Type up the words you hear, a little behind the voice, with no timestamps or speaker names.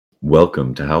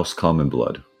Welcome to House Common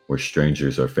Blood, where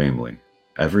strangers are family.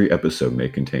 Every episode may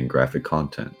contain graphic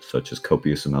content such as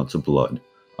copious amounts of blood,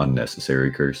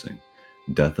 unnecessary cursing,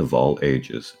 death of all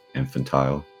ages,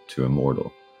 infantile to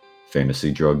immortal,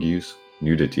 fantasy drug use,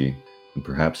 nudity, and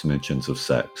perhaps mentions of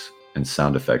sex, and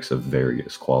sound effects of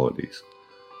various qualities.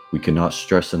 We cannot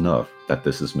stress enough that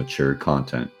this is mature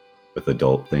content with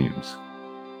adult themes.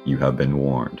 You have been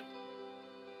warned.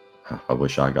 I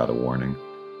wish I got a warning.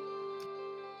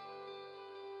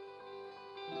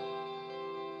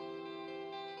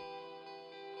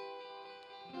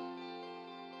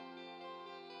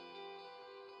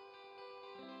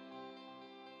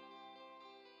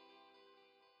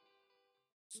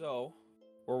 So,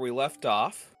 where we left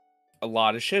off, a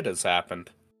lot of shit has happened.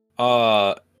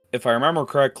 If I remember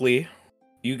correctly,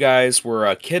 you guys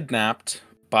were kidnapped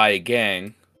by a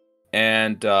gang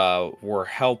and were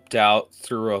helped out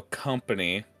through a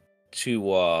company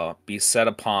to be set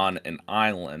upon an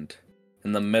island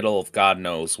in the middle of God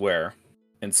knows where,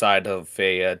 inside of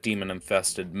a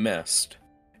demon-infested mist.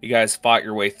 You guys fought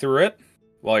your way through it,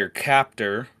 while your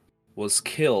captor was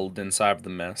killed inside of the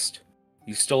mist.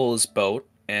 You stole his boat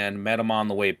and met him on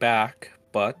the way back,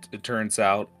 but it turns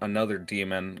out another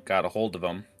demon got a hold of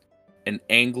him. An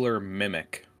angler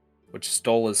mimic, which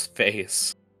stole his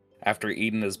face after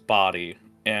eating his body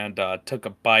and took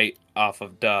a bite off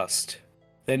of Dust.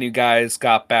 Then you guys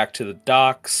got back to the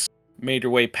docks, made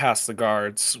your way past the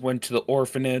guards, went to the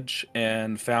orphanage,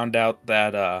 and found out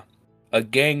that a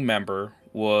gang member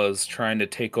was trying to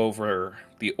take over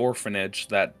the orphanage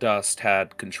that Dust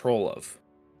had control of.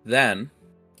 Then,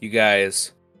 you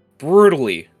guys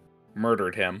brutally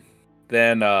murdered him.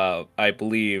 Then, I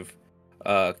believe,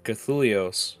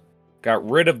 Cthulhuos got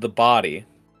rid of the body,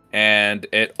 and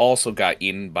it also got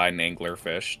eaten by an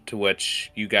anglerfish, to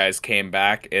which you guys came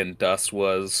back and Dust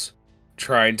was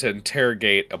trying to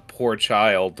interrogate a poor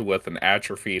child with an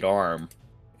atrophied arm.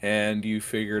 And you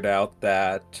figured out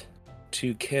that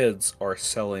two kids are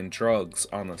selling drugs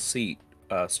on the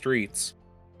streets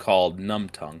called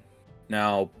Numtongue.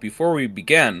 Now, before we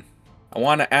begin, I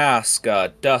want to ask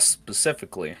Dust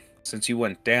specifically, since you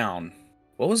went down,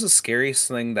 what was the scariest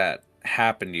thing that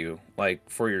happened to you, like,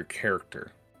 for your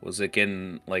character? Was it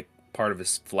getting, like, part of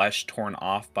his flesh torn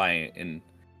off by an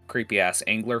creepy-ass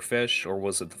anglerfish, or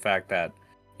was it the fact that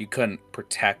you couldn't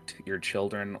protect your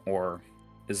children, or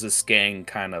is this gang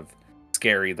kind of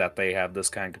scary that they have this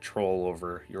kind of control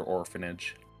over your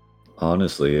orphanage?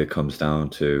 Honestly, it comes down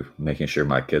to making sure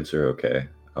my kids are okay.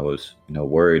 I was,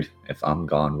 worried if I'm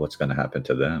gone, what's going to happen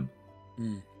to them.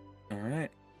 All right.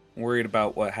 Worried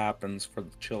about what happens for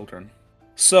the children.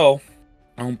 So,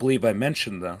 I don't believe I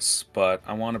mentioned this, but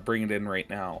I want to bring it in right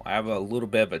now. I have a little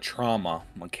bit of a trauma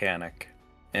mechanic.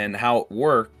 And how it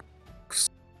works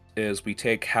is we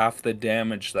take half the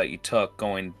damage that you took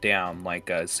going down.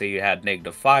 Like, say you had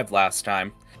 -5 last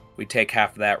time, we take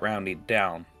half of that rounding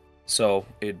down. So,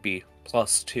 it'd be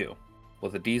 +2.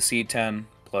 With a DC 10,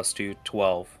 +2,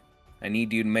 12. I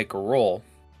need you to make a roll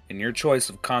in your choice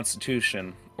of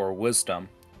Constitution or Wisdom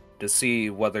to see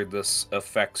whether this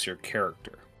affects your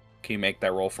character. Can you make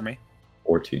that roll for me?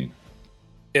 14.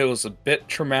 It was a bit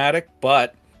traumatic,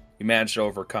 but you managed to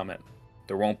overcome it.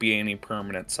 There won't be any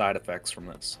permanent side effects from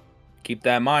this. Keep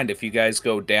that in mind. If you guys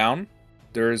go down,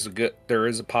 there is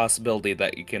a possibility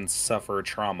that you can suffer a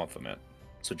trauma from it.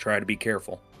 So try to be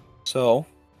careful. So,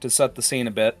 to set the scene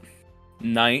a bit,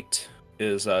 night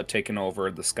is taking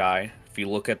over the sky. If you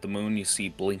look at the moon, you see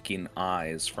blinking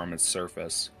eyes from its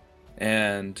surface.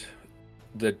 And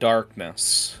the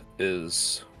darkness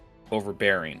is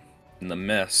overbearing, and the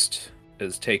mist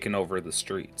is taking over the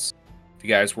streets. If you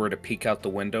guys were to peek out the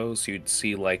windows, you'd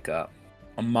see like a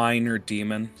minor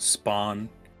demon spawn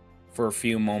for a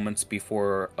few moments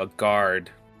before a guard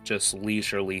just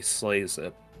leisurely slays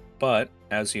it. But,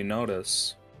 as you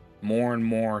notice, more and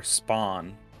more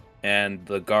spawn, and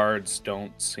the guards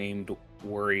don't seem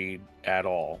worried at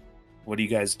all. What do you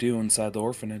guys do inside the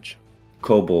orphanage?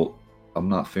 Cobalt, I'm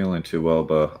not feeling too well,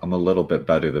 but I'm a little bit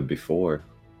better than before.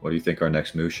 What do you think our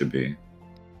next move should be?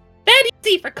 That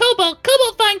easy for Cobalt.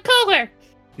 Cobalt find color.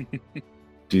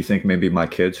 Do you think maybe my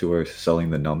kids who are selling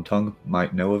the Numtongue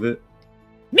might know of it?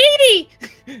 Maybe.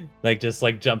 just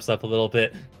jumps up a little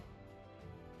bit.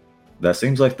 That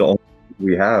seems like the only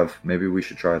we have. Maybe we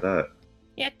should try that.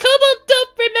 Yeah, Cobalt don't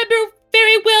remember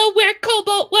very well where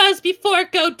Cobalt was before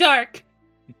it go dark.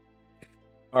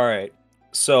 Alright,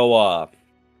 so,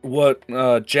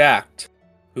 what Jacked,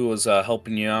 who was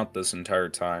helping you out this entire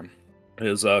time,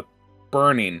 is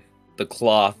burning the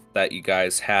cloth that you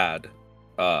guys had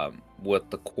with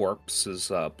the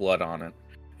corpse's blood on it,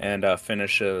 and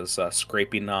finishes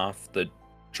scraping off the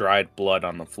dried blood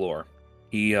on the floor.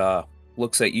 He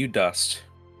looks at you, Dust,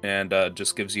 and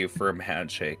just gives you a firm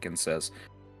handshake and says,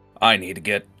 I need to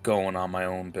get going on my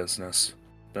own business.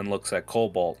 Then looks at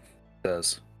Cobalt,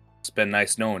 says, it's been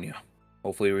nice knowing you.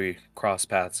 Hopefully we cross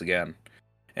paths again.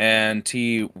 And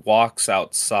he walks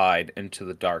outside into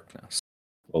the darkness.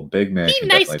 Well, Big Man Be can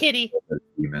nice, definitely kitty. deal with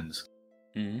demons.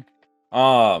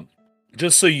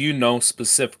 Just so you know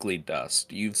specifically,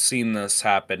 Dust, you've seen this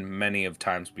happen many of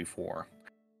times before.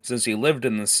 Since you lived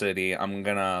in the city, I'm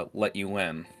gonna let you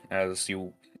in,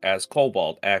 as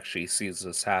Cobalt actually sees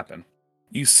this happen.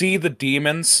 You see the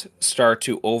demons start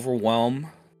to overwhelm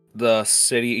the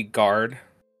city guard,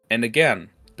 and again,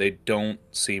 they don't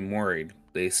seem worried.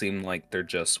 They seem like they're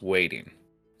just waiting.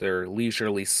 They're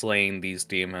leisurely slaying these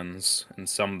demons, and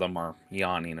some of them are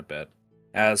yawning a bit.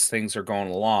 As things are going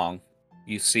along,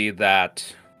 you see that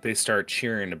they start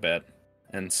cheering a bit,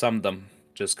 and some of them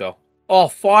just go, oh,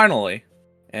 finally!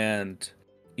 And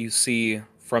you see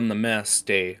from the mist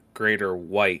a greater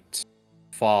white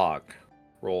fog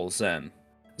rolls in.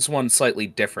 This one's slightly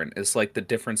different. It's like the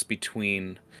difference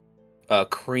between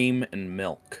cream and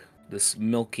milk. This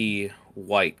milky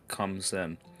white comes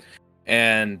in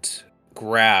and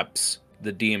grabs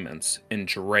the demons and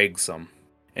drags them.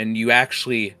 And you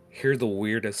actually hear the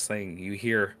weirdest thing. You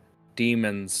hear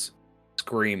demons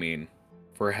screaming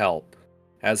for help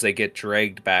as they get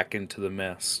dragged back into the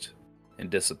mist and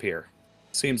disappear.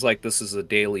 Seems like this is a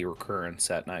daily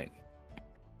recurrence at night.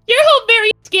 You're all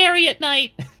very scary at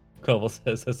night. Cobalt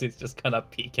says as he's just kind of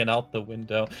peeking out the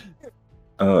window.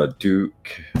 Do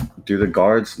the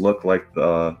guards look like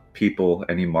the people,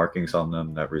 any markings on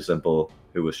them that resemble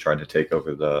who was trying to take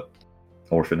over the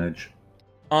orphanage?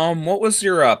 What was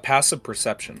your passive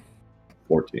perception?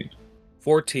 14.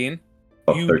 14?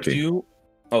 Oh, You 13. do...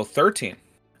 Oh, 13.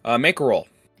 Make a roll.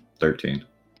 13.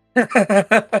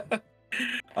 It's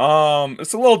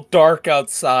a little dark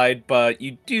outside, but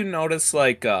you do notice,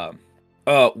 like,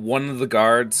 one of the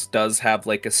guards does have,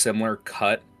 like, a similar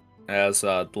cut as,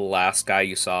 the last guy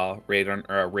you saw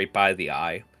right by the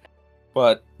eye.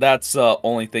 But that's the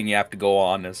only thing you have to go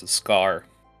on as a scar.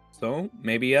 So,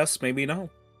 maybe yes, maybe no.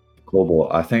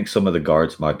 Cobalt, I think some of the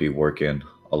guards might be working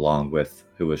along with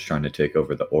who was trying to take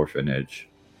over the orphanage.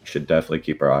 We should definitely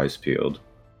keep our eyes peeled.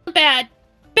 Bad.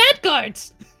 Bad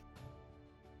guards.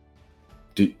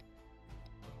 Do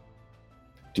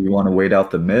you want to wait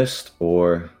out the mist,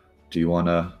 or do you want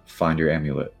to find your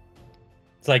amulet?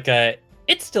 It's like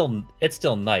it's still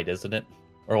night, isn't it?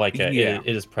 Or like Yeah. it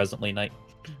is presently night.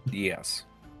 Yes.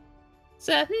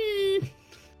 So,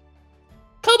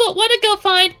 Cobalt want to go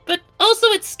find, but also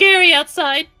it's scary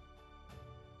outside.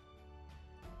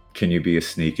 Can you be a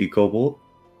sneaky Cobalt?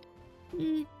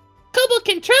 Cobalt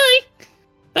can try,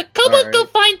 but Cobalt go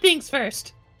Alright. find things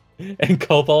first. And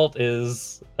Cobalt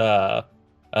is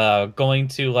going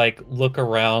to like look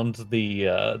around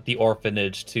the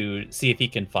orphanage to see if he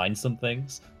can find some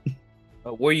things.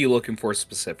 What are you looking for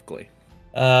specifically?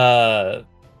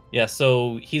 Yeah,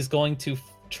 so he's going to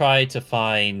try to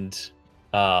find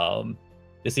to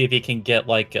see if he can get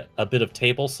like a bit of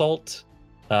table salt,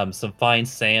 some fine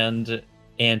sand,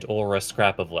 and or a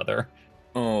scrap of leather.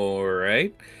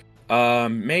 Alright.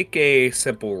 Make a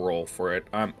simple roll for it.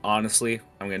 Honestly,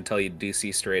 I'm gonna tell you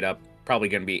DC straight up. Probably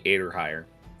gonna be 8 or higher.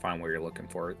 Find what you're looking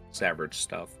for. It's average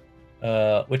stuff.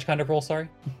 Which kind of roll, sorry?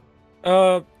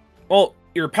 Well,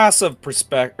 your passive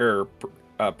perception,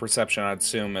 I'd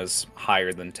assume, is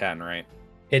higher than 10, right?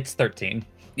 It's 13.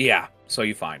 Yeah, so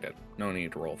you find it. No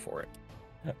need to roll for it.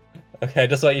 Okay, I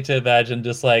just want you to imagine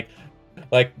just like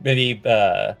maybe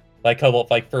like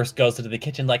Cobalt like first goes into the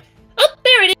kitchen like, Oh,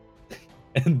 there it is.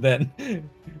 and then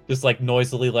just like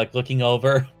noisily like looking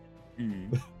over,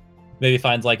 maybe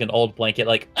finds like an old blanket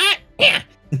like Yeah.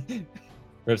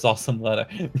 rips off some leather.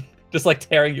 Just like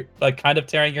tearing your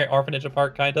orphanage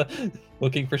apart, kinda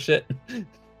looking for shit.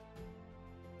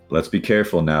 Let's be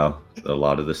careful now. A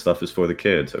lot of this stuff is for the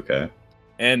kids, okay?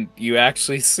 And you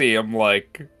actually see him,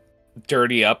 like,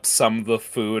 dirty up some of the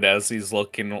food as he's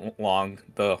looking along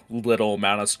the little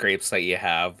amount of scrapes that you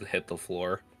have hit the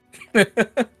floor.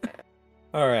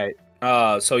 Alright.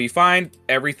 So you find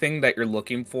everything that you're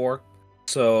looking for.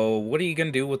 So what are you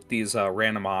gonna do with these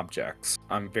random objects?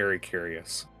 I'm very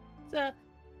curious.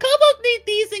 Cobalt need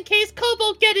these in case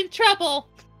Cobalt get in trouble.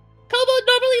 Cobalt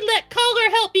normally let Collar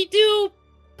help me do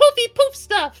poofy poof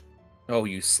stuff. Oh,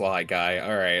 you sly guy.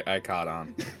 Alright, I caught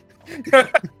on.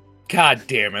 God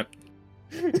damn it.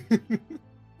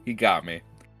 You got me.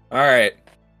 Alright.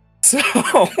 So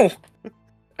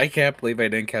I can't believe I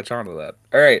didn't catch on to that.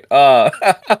 Alright,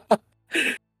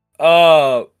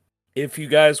 if you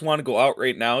guys want to go out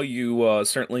right now, you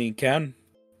certainly can.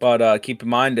 But keep in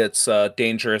mind, it's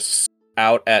dangerous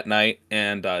out at night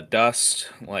and dusk.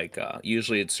 Like,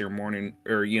 usually it's your morning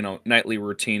or, nightly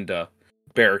routine to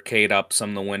barricade up some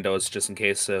of the windows just in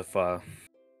case if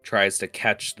tries to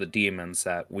catch the demons.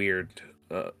 That weird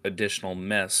additional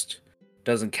mist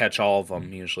doesn't catch all of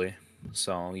them usually.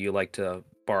 So you like to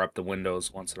bar up the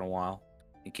windows once in a while.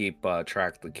 You keep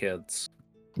track of the kids.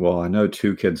 Well, I know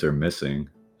 2 kids are missing,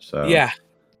 so... Yeah,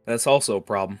 that's also a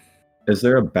problem. Is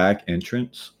there a back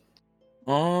entrance?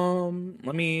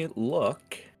 Let me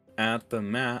look at the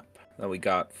map that we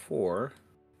got for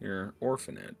your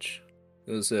orphanage.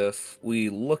 Because if we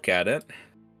look at it,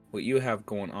 what you have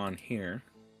going on here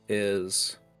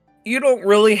is you don't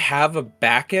really have a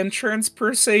back entrance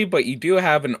per se, but you do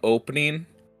have an opening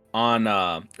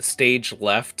on stage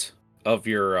left of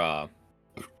your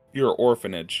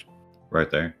orphanage. Right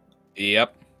there?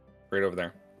 Yep, right over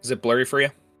there. Is it blurry for you?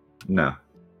 No.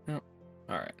 All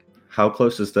right. How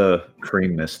close is the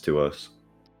cream mist to us?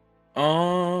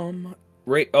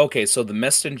 Right. Okay, so the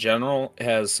mist in general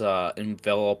has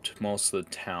enveloped most of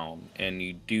the town, and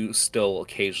you do still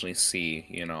occasionally see,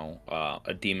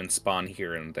 a demon spawn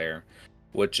here and there,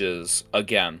 which is,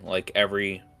 again, like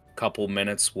every couple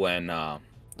minutes when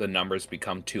the numbers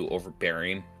become too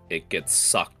overbearing, it gets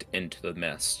sucked into the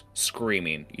mist,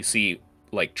 screaming. You see,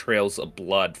 like, trails of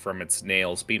blood from its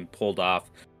nails being pulled off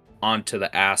onto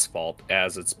the asphalt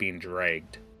as it's being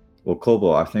dragged. Well,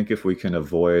 Kobo, I think if we can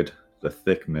avoid the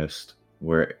thick mist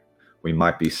where we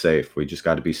might be safe, we just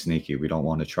got to be sneaky. We don't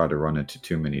want to try to run into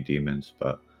too many demons,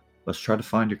 but let's try to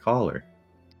find your collar.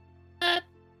 Kobold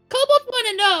want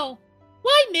to know,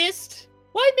 why Mist?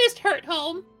 Why Mist hurt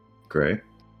home? Gray?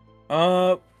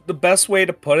 The best way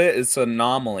to put it is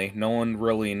anomaly. No one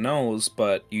really knows,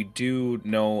 but you do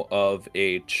know of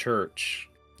a church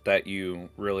that you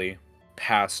really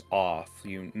pass off.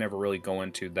 You never really go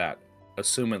into that.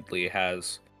 Assumedly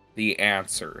has the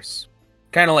answers.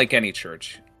 Kind of like any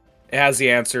church. It has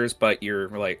the answers, but you're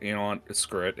like, you know what,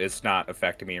 screw it. It's not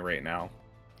affecting me right now.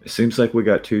 It seems like we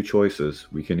got 2 choices.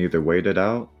 We can either wait it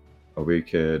out, or we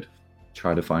could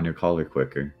try to find your collar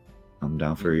quicker. I'm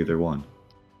down for either one.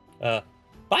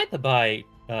 By the by,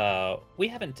 we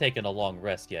haven't taken a long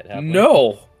rest yet, have we?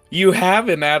 No, you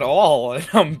haven't at all.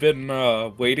 I've been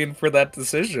waiting for that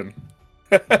decision.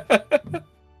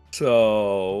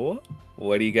 So,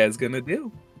 what are you guys gonna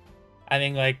do? I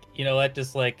mean, like, you know what?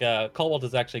 Just like, Cobalt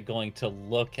is actually going to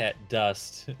look at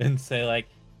Dust and say, like,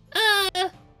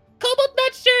 Kobold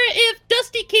not sure if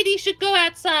Dusty Kitty should go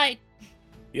outside.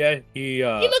 Yeah, he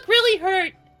You look really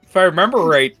hurt. if I remember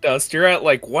right, Dust, you're at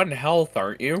like 1 health,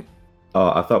 aren't you?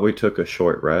 I thought we took a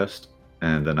short rest,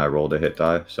 and then I rolled a hit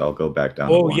die, so I'll go back down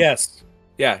to Oh, 1. yes.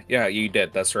 Yeah, you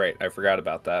did. That's right. I forgot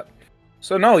about that.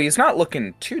 So, no, he's not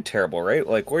looking too terrible, right?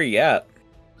 Like, where are you at?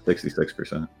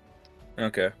 66%.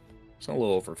 Okay. It's a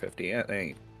little over 50. Yeah, that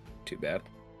ain't too bad.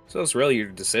 So it's really your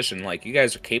decision. Like, you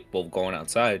guys are capable of going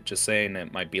outside, just saying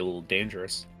it might be a little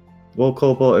dangerous. Well,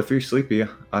 Kobo, if you're sleepy,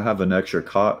 I have an extra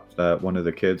cot that one of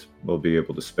the kids will be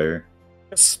able to spare.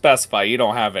 Just specify, you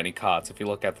don't have any cots. If you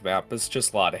look at the map, it's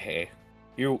just a lot of hay.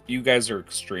 You guys are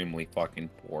extremely fucking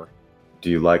poor. Do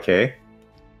you like hay?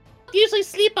 Usually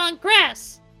sleep on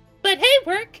grass, but hay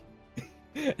work.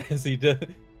 as he does.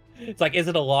 It's like, is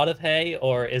it a lot of hay,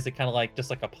 or is it kind of like just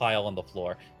like a pile on the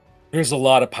floor? There's a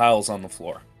lot of piles on the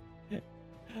floor.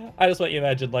 I just want you to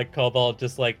imagine, like, Cobalt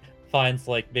just, like, finds,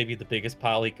 like, maybe the biggest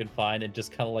pile he can find and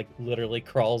just kind of, like, literally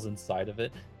crawls inside of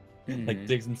it. Like,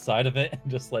 digs inside of it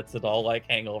and just lets it all, like,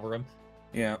 hang over him.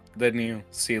 Yeah, then you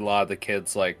see a lot of the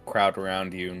kids, like, crowd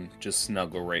around you and just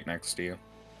snuggle right next to you.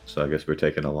 So I guess we're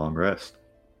taking a long rest.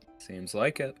 Seems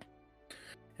like it.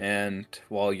 And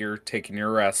while you're taking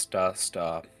your rest, Dust,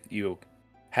 you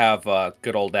have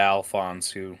good old Alphonse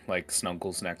who, like,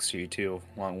 snuggles next to you, too,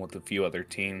 along with a few other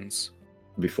teens.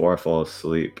 Before I fall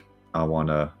asleep, I want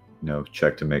to,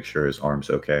 check to make sure his arm's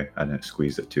okay. I didn't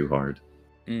squeeze it too hard.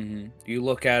 You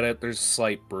look at it, there's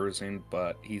slight bruising,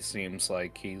 but he seems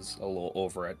like he's a little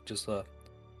over it. Just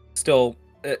still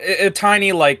a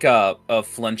tiny, like, a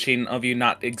flinching of you,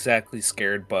 not exactly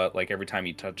scared, but, like, every time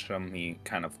you touch him, he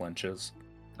kind of flinches.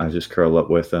 I just curl up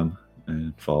with him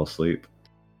and fall asleep.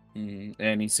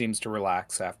 And he seems to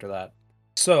relax after that.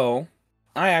 So,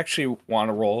 I actually want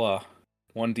to roll a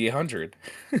 1d100.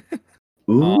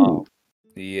 Ooh.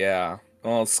 Yeah.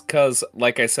 Well, it's because,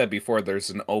 like I said before, there's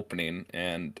an opening,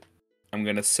 and I'm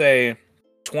going to say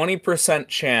 20%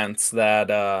 chance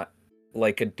that,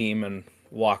 like, a demon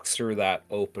walks through that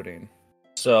opening.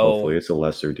 So, Hopefully it's a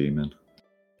lesser demon.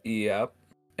 Yep.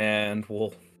 And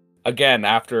we'll, again,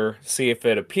 after see if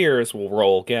it appears, we'll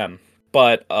roll again.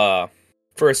 But,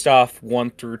 first off,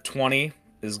 1 through 20,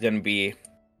 is going to be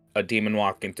a demon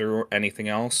walking through. Anything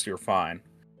else, you're fine.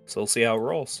 So we'll see how it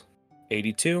rolls.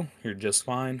 82, you're just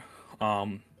fine.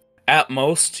 At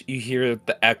most, you hear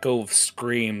the echo of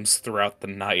screams throughout the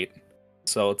night.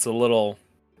 So it's a little...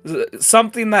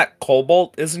 something that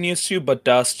Cobalt isn't used to, but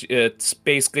Dust, it's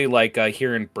basically like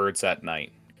hearing birds at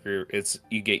night.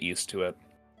 You get used to it.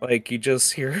 Like, you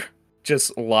just hear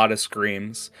just a lot of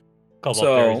screams. Cobalt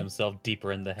buries himself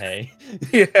deeper in the hay.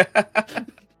 Yeah.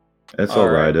 It's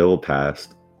alright, it will pass.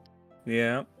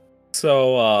 Yeah.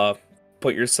 So,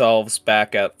 put yourselves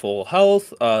back at full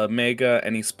health. Mega,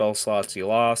 any spell slots you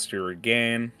lost, you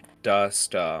regain.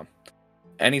 Dust,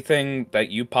 anything that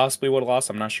you possibly would have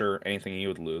lost, I'm not sure anything you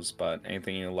would lose, but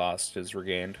anything you lost is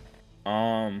regained.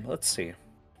 Let's see.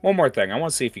 One more thing. I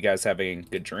want to see if you guys have any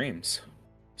good dreams.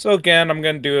 So again, I'm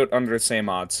going to do it under the same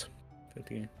odds.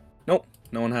 15. Nope.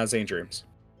 No one has any dreams.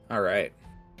 Alright.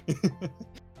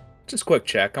 Just quick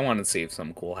check. I want to see if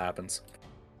something cool happens.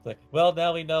 Like, well,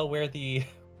 now we know where the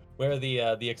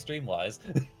extreme lies.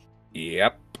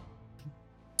 Yep.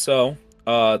 So,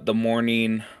 the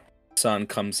morning sun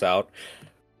comes out.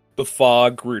 The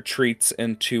fog retreats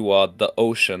into the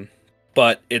ocean,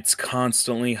 but it's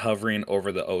constantly hovering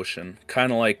over the ocean.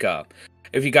 Kind of like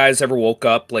if you guys ever woke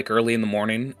up like early in the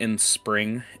morning in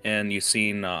spring and you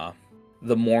seen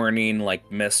the morning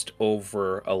like mist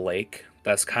over a lake.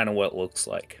 That's kind of what it looks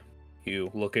like.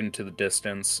 You look into the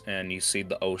distance and you see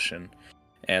the ocean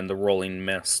and the rolling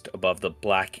mist above the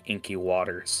black inky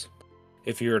waters.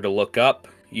 If you were to look up,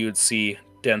 you would see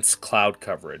dense cloud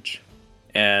coverage.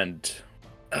 And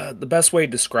the best way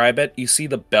to describe it, you see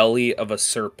the belly of a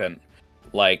serpent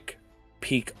like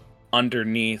peek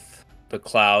underneath the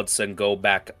clouds and go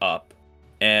back up.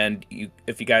 And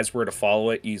if you guys were to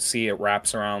follow it, you see it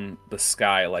wraps around the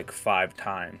sky like 5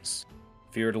 times.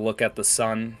 If you were to look at the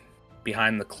sun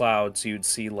behind the clouds, you'd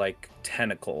see like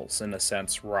tentacles, in a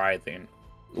sense, writhing.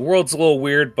 The world's a little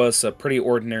weird, but it's a pretty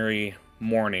ordinary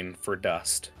morning for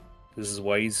Dust. This is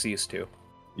what he's used to.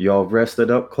 Y'all rested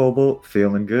up, Cobalt?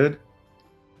 Feeling good?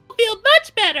 I feel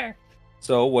much better.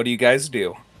 So, what do you guys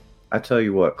do? I tell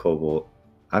you what, Cobalt.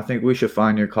 I think we should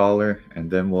find your collar, and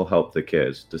then we'll help the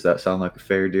kids. Does that sound like a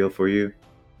fair deal for you?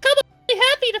 Cobalt would be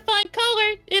happy to find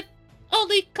color if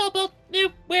only Cobalt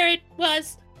knew where it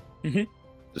was.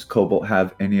 Does Cobalt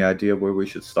have any idea where we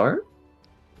should start?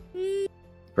 Mm,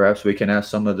 Perhaps we can ask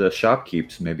some of the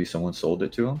shopkeepers. Maybe someone sold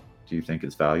it to him. Do you think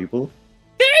it's valuable?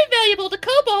 very valuable to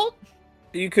Cobalt.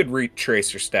 You could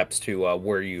retrace your steps to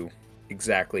where you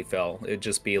exactly fell. It'd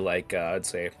just be like, I'd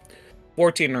say,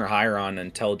 14 or higher on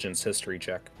intelligence history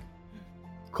check.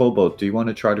 Cobalt, do you want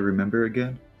to try to remember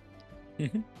again?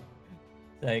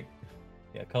 Like,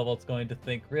 yeah, Cobalt's going to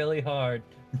think really hard.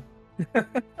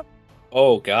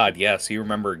 Oh god, yes, you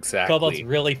remember exactly. Cobalt's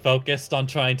really focused on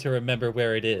trying to remember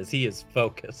where it is. He is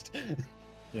focused.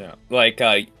 Yeah, like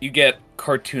you get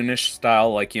cartoonish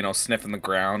style, like, you know, sniffing the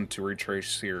ground to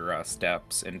retrace your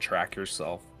steps and track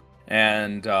yourself,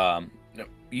 and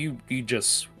you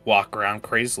just walk around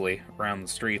crazily around the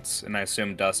streets. And I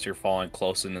assume, Dust, you're following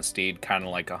close in the steed, kind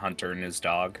of like a hunter and his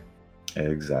dog.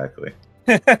 Exactly.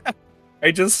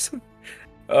 I just,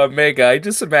 Mega, I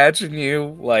just imagine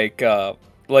you like a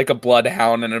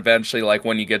bloodhound, and eventually, like,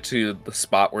 when you get to the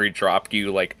spot where he dropped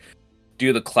you, like,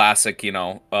 do the classic, you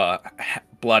know,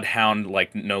 bloodhound,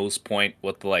 like, nose point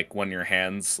with, like, one of your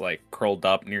hands, like, curled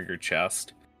up near your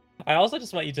chest. I also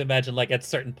just want you to imagine, like, at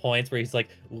certain points where he's, like,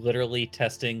 literally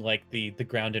testing, like, the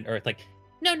ground and earth, like...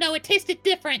 No, it tasted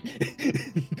different.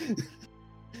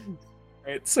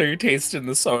 Right, so you're tasting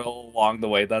the soil along the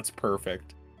way. That's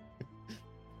perfect.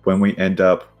 When we end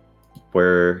up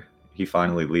where he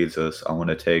finally leads us, I want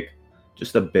to take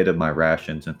just a bit of my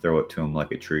rations and throw it to him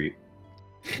like a treat.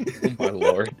 Oh my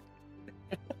lord.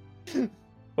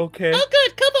 Okay. Oh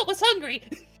good, Cobalt was hungry.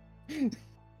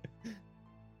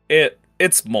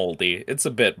 It's moldy. It's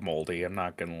a bit moldy, I'm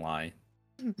not gonna lie.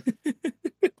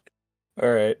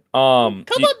 Alright.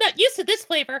 Cobalt not used to this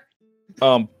flavor.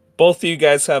 Both of you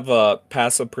guys have a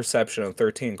passive perception of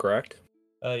 13, correct?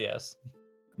 Yes.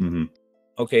 Mm-hmm.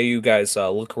 Okay, you guys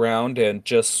look around, and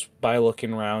just by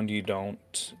looking around, you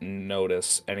don't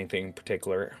notice anything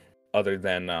particular other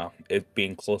than it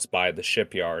being close by the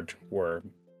shipyard where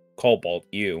Cobalt,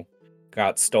 you,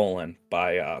 got stolen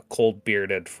by a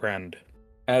cold-bearded friend.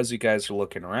 As you guys are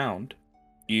looking around,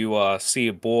 you see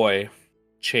a boy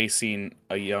chasing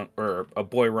a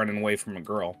boy running away from a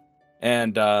girl,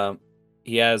 and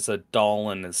he has a doll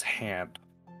in his hand,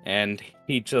 and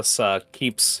he just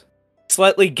keeps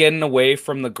slightly getting away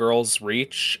from the girl's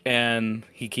reach, and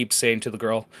he keeps saying to the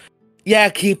girl, yeah,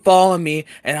 keep following me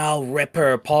and I'll rip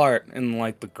her apart. And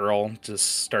like the girl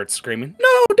just starts screaming,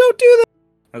 no, don't do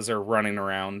that, as they're running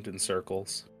around in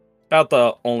circles. About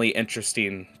the only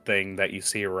interesting thing that you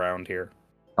see around here.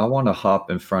 I want to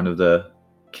hop in front of the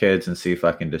kids and see if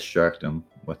I can distract them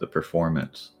with a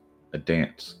performance, a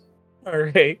dance. All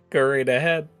right, go right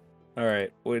ahead. All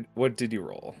right, what did you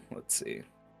roll? Let's see.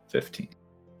 15.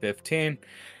 15.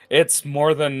 It's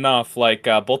more than enough. Like,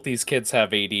 both these kids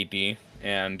have ADD,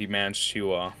 and you manage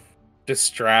to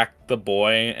distract the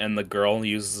boy, and the girl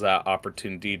uses that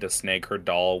opportunity to snag her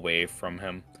doll away from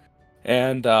him.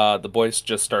 And the boy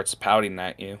just starts pouting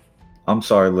at you. I'm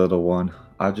sorry, little one.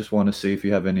 I just want to see if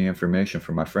you have any information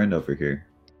for my friend over here.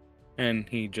 And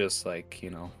he just, like,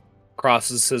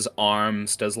 crosses his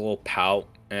arms, does a little pout,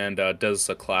 and does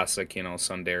the classic,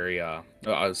 tsundere,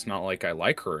 it's not like I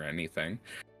like her or anything.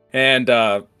 And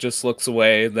just looks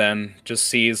away, then just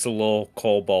sees the little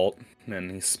cobalt,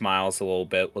 and he smiles a little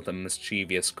bit with a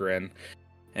mischievous grin.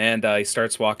 And he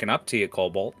starts walking up to you,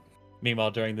 Cobalt.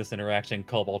 Meanwhile, during this interaction,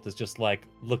 Cobalt is just like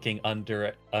looking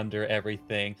under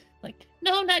everything. Like,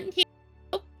 No, not in here.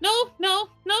 No, no,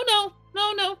 no, no,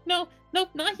 no, no, no, nope,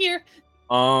 not here.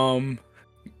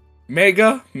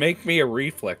 Mega, make me a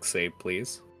reflex save,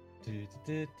 please.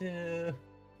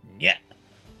 Yeah.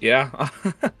 Yeah.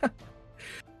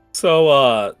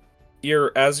 So,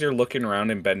 as you're looking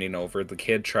around and bending over, the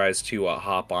kid tries to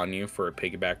hop on you for a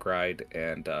piggyback ride,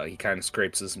 and he kind of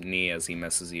scrapes his knee as he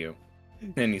misses you,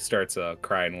 and he starts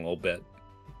crying a little bit.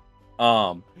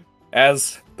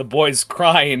 As the boy's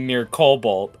crying near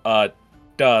Cobalt,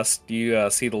 Dust, you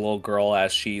see the little girl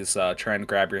as she's trying to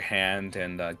grab your hand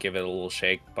and give it a little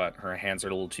shake, but her hands are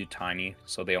a little too tiny,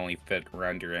 so they only fit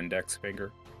around your index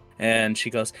finger. And she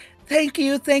goes, thank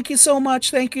you so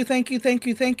much, thank you, thank you, thank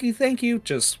you, thank you, thank you.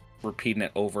 Just repeating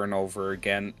it over and over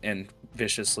again and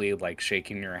viciously, like,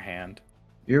 shaking your hand.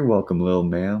 You're welcome, little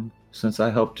ma'am. Since I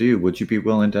helped you, would you be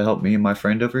willing to help me and my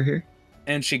friend over here?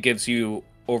 And she gives you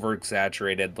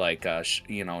over-exaggerated, like,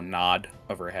 nod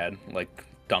of her head, like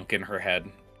dunking her head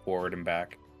forward and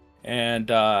back.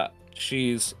 And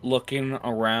she's looking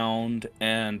around,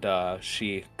 and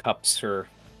she cups her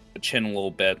chin a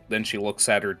little bit. Then she looks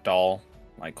at her doll,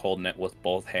 like holding it with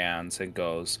both hands, and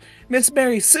goes, Miss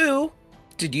Mary Sue,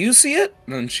 did you see it?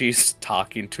 And she's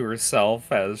talking to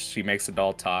herself as she makes the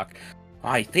doll talk.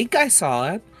 I think I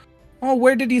saw it. Oh,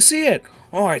 where did you see it?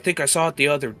 Oh, I think I saw it the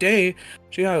other day.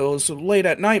 Yeah, it was late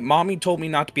at night. Mommy told me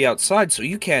not to be outside, so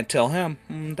you can't tell him.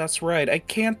 That's right, I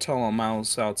can't tell him I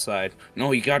was outside.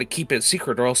 No, you gotta keep it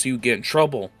secret or else you get in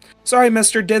trouble. Sorry,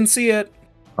 mister, didn't see it.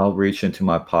 I'll reach into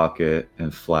my pocket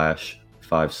and flash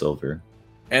 5 silver.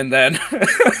 And then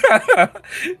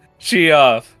she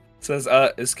says,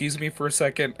 excuse me for a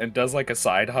second, and does like a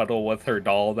side huddle with her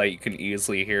doll that you can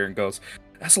easily hear, and goes,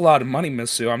 that's a lot of money, Miss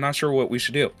Sue. I'm not sure what we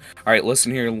should do. All right,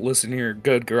 listen here,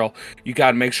 good girl. You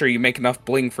gotta make sure you make enough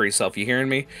bling for yourself. You hearing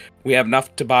me? We have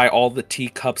enough to buy all the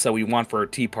teacups that we want for our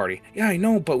tea party. Yeah, I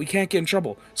know, but we can't get in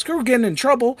trouble. Screw getting in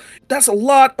trouble. That's a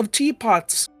lot of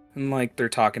teapots. And like they're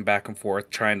talking back and forth,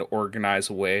 trying to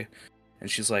organize a way. And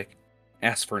she's like,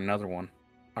 ask for another one.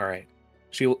 All right.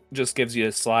 She just gives you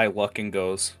a sly look and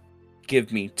goes,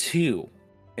 give me 2,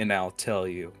 and I'll tell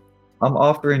you. I'm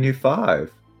offering you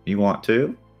 5. You want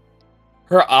 2?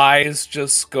 Her eyes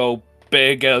just go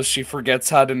big as she forgets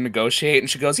how to negotiate, and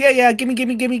she goes, yeah,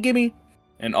 gimme.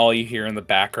 And all you hear in the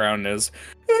background is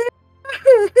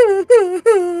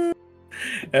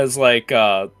as like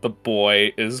the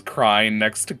boy is crying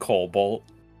next to Cobalt.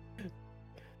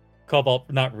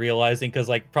 Cobalt not realizing, because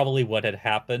like probably what had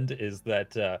happened is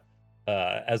that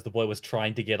as the boy was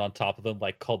trying to get on top of them,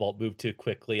 like Cobalt moved too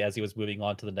quickly as he was moving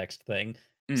on to the next thing.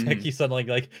 It's like he suddenly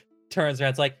like turns around,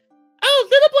 it's like, oh,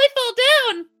 little boy fell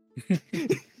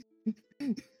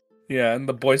down. Yeah, and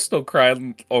the boy's still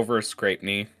crying over a scraped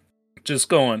knee. Just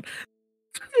going.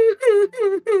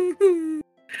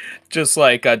 Just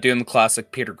like doing the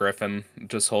classic Peter Griffin,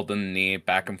 just holding the knee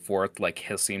back and forth, like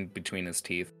hissing between his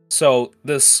teeth. So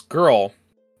this girl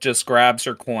just grabs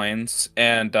her coins,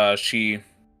 and she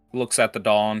looks at the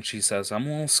doll, and she says, I'm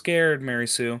a little scared, Mary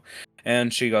Sue.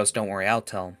 And she goes, don't worry, I'll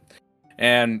tell him.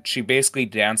 And she basically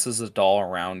dances the doll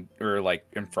around, or like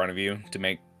in front of you,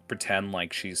 to pretend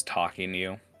like she's talking to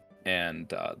you. And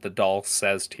the doll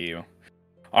says to you,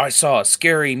 I saw a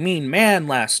scary, mean man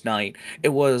last night. It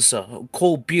was a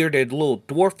cold-bearded little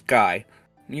dwarf guy.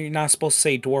 You're not supposed to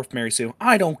say dwarf, Mary Sue.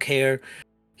 I don't care.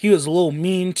 He was a little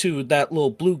mean to that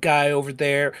little blue guy over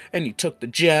there, and he took the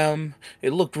gem.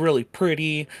 It looked really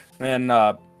pretty. And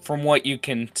from what you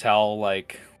can tell,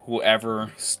 like,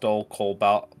 whoever stole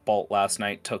Cobalt last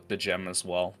night took the gem as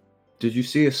well. Did you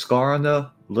see a scar on the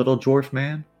little dwarf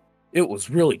man? It was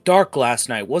really dark last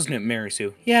night, wasn't it, Mary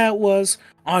Sue? Yeah, it was.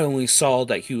 I only saw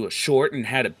that he was short and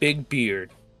had a big beard.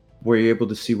 Were you able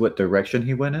to see what direction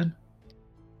he went in?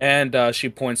 And she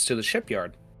points to the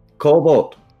shipyard.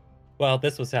 Cobalt! While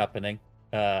this was happening,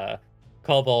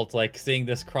 Cobalt, like, seeing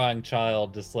this crying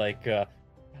child, just like,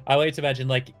 I like to imagine,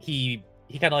 like, he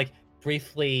kind of, like,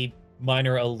 briefly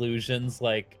minor illusions,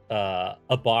 like,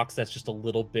 a box that's just a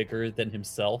little bigger than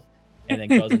himself, and then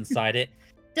goes inside it.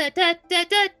 Pop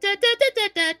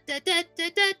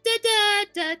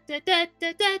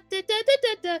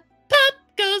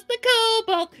goes the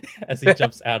Cobalt. As he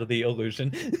jumps out of the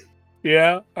illusion.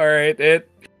 Yeah, alright.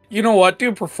 You know what?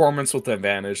 Do performance with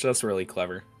advantage. That's really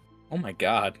clever. Oh my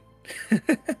god.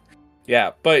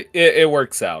 Yeah, but it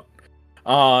works out.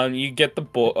 You get the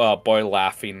boy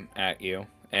laughing at you,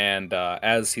 and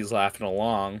as he's laughing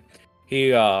along,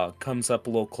 he comes up a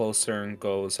little closer and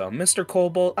goes, Mr.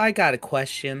 Cobalt, I got a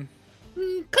question.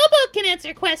 Cobalt can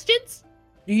answer questions.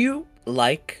 Do you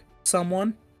like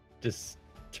someone? Just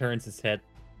turns his head.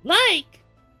 Like,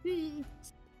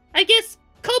 I guess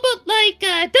Cobalt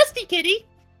like Dusty Kitty.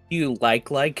 Do you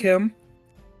like him?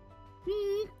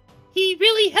 He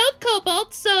really helped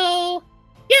Cobalt, so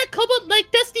yeah, Cobalt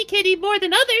liked Dusty Kitty more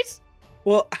than others.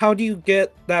 Well, how do you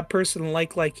get that person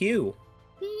like you?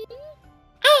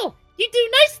 Oh, you do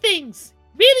nice things.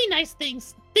 Really nice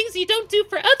things. Things you don't do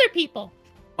for other people.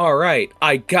 Alright,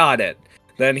 I got it.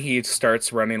 Then he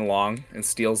starts running along and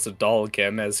steals the doll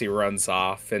again as he runs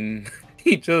off, and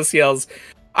he just yells,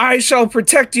 I shall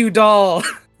protect you, doll!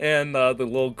 And the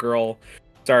little girl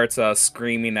starts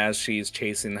screaming as she's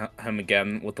chasing him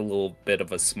again with a little bit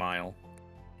of a smile.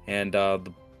 And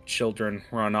the children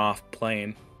run off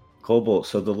playing. Cobalt,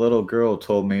 so the little girl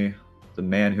told me the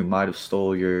man who might have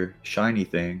stole your shiny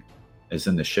thing is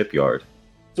in the shipyard.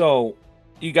 So,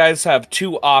 you guys have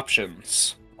two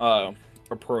options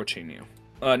approaching you.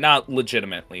 Not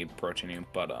legitimately approaching you,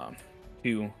 but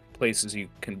two places you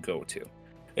can go to.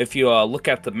 If you look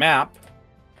at the map,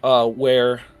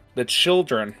 where the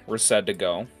children were said to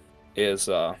go is,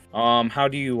 how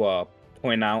do you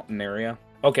point out an area?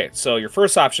 Okay, so your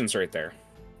first option's right there.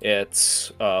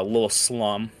 It's a little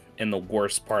slum in the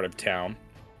worst part of town.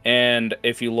 And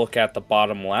if you look at the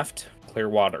bottom left,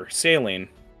 Clearwater Sailing,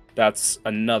 that's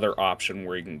another option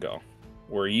where you can go.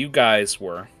 Where you guys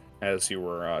were, as you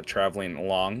were traveling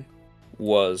along,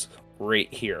 was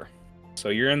right here. So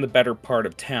you're in the better part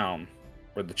of town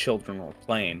where the children were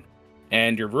playing.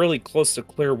 And you're really close to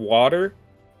Clearwater,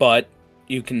 but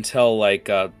you can tell, like,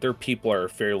 their people are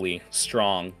fairly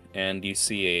strong, and you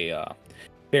see a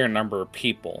fair number of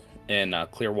people in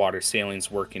Clearwater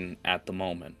Sailings working at the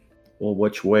moment. Well,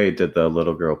 which way did the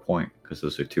little girl point? Because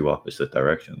those are two opposite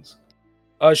directions.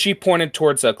 She pointed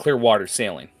towards Clearwater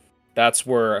Sailing. That's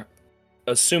where,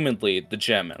 assumedly, the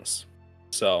gem is.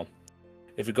 So,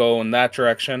 if you go in that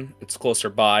direction, it's closer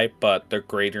by, but they're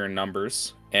greater in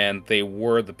numbers. And they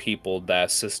were the people that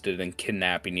assisted in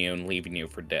kidnapping you and leaving you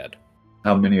for dead.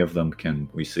 How many of them can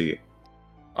we see?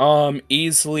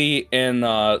 Easily in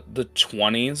the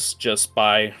 20s, just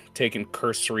by taking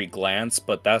cursory glance,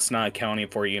 but that's not accounting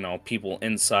for, people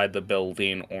inside the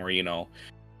building or,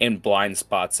 in blind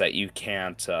spots that you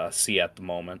can't see at the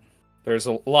moment. There's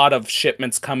a lot of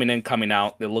shipments coming in, coming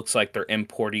out. It looks like they're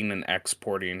importing and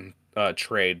exporting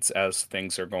trades as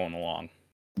things are going along.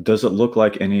 Does it look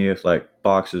like any of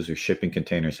boxes or shipping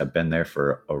containers have been there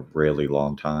for a really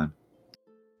long time?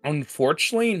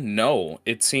 Unfortunately, no.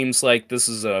 It seems like this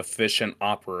is an efficient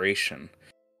operation.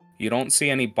 You don't see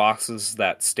any boxes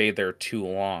that stay there too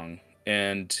long.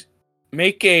 And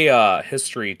make a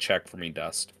history check for me,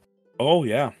 Dust. Oh,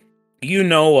 yeah.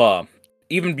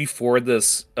 Even before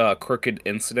this crooked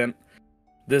incident,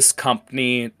 this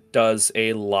company does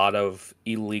a lot of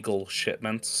illegal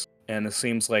shipments. And it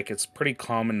seems like it's pretty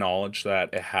common knowledge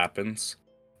that it happens.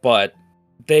 But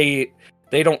they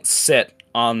don't sit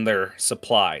on their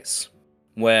supplies.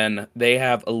 When they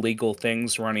have illegal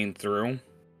things running through,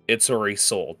 it's already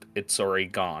sold. It's already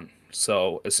gone.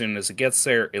 So as soon as it gets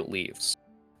there, it leaves.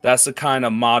 That's the kind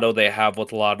of motto they have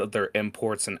with a lot of their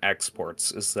imports and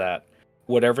exports, is that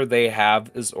whatever they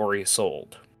have is already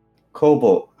sold.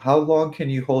 Cobalt, how long can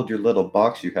you hold your little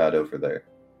box you had over there?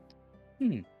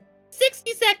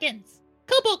 60 seconds.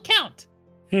 Cobalt count.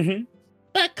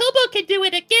 But Cobalt can do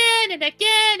it again and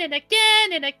again and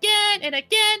again and again and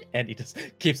again. And he just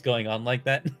keeps going on like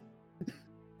that.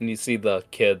 And you see the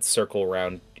kids circle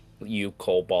around you,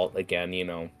 Cobalt, again,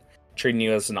 treating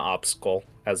you as an obstacle,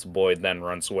 as the boy then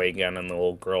runs away again, and the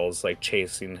little girl is,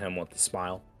 chasing him with a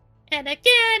smile. And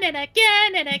again and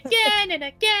again and again and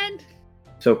again.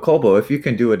 So, Kobo, if you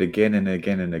can do it again and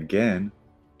again and again,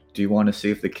 do you want to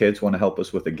see if the kids want to help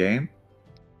us with a game?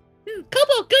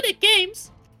 Kobo good at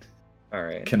games. All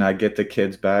right. Can I get the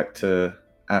kids back to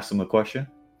ask them a question?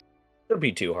 It'll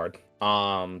be too hard.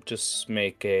 Just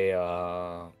make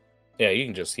a, yeah, you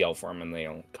can just yell for them and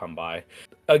they'll come by.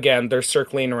 Again, they're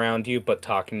circling around you, but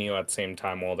talking to you at the same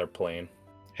time while they're playing.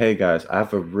 Hey guys, I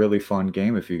have a really fun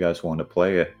game if you guys want to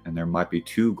play it, and there might be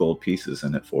 2 gold pieces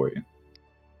in it for you.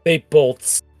 They both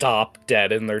stop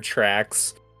dead in their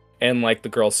tracks, and like the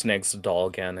girl snags the doll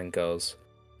again and goes,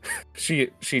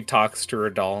 she talks to her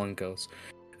doll and goes,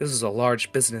 "This is a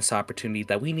large business opportunity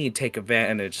that we need to take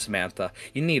advantage, Samantha.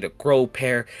 You need to grow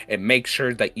pair and make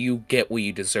sure that you get what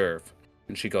you deserve."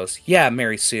 And she goes, "Yeah,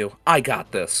 Mary Sue, I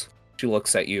got this." She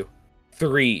looks at you.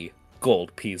 3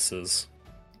 gold pieces.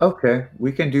 Okay,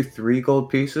 we can do 3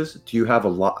 gold pieces. Do you have a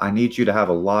lot? I need you to have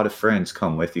a lot of friends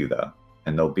come with you though,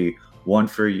 and there'll be 1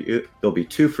 for you. There'll be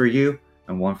 2 for you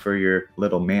and 1 for your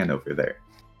little man over there.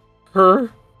 Her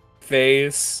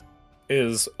face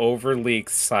is overly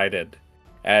excited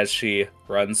as she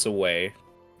runs away.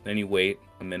 Then you wait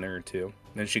a minute or 2.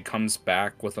 Then she comes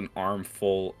back with an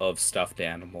armful of stuffed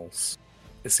animals.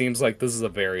 It seems like this is a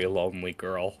very lonely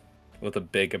girl with a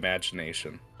big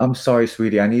imagination. I'm sorry,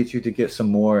 sweetie. I need you to get some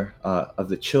more of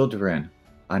the children.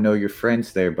 I know your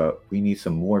friends there, but we need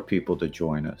some more people to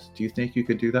join us. Do you think you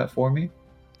could do that for me?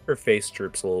 Her face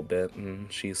droops a little bit,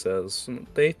 and she says,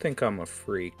 "They think I'm a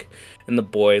freak." And the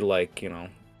boy, like,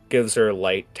 gives her a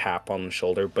light tap on the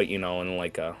shoulder, but, in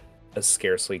like a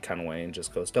scarcely kind of way, and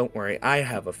just goes, "Don't worry, I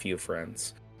have a few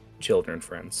friends. Children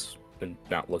friends." And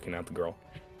not looking at the girl.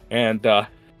 And,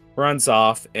 runs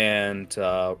off and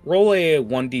roll a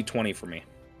 1d20 for me.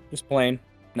 Just plain,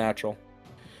 natural.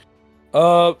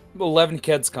 11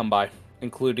 kids come by,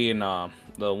 including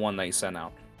the one that you sent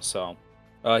out. So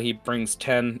he brings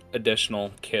 10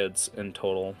 additional kids in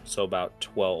total, so about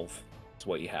 12 is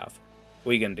what you have.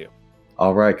 What are you gonna do?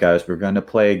 All right, guys, we're gonna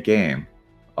play a game.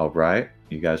 All right,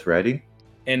 you guys ready?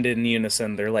 And in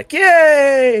unison, they're like,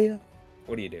 "Yay!"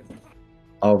 What do you do?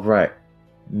 All right.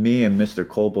 Me and Mr.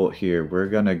 Cobalt here, we're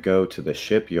gonna go to the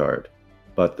shipyard,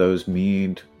 but those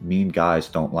mean guys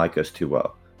don't like us too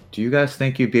well. Do you guys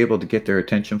think you'd be able to get their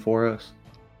attention for us?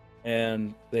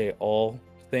 And they all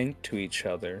think to each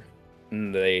other,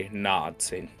 and they nod,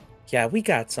 saying, "Yeah, we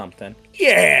got something."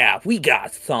 "Yeah, we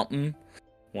got something,"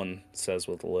 one says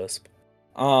with a lisp.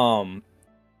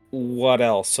 What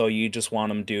else? So you just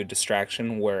want them to do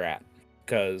distraction? Where at?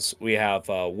 Because we have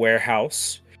a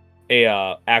warehouse,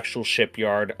 a actual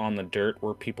shipyard on the dirt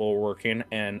where people are working,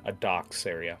 and a docks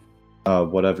area.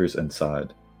 Whatever's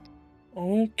inside.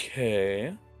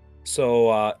 Okay.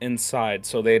 So inside,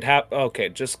 so they'd have, okay,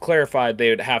 just clarified,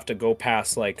 they would have to go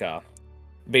past like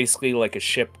basically like a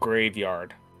ship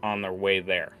graveyard on their way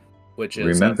there, which is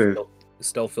Remember,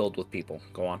 still filled with people.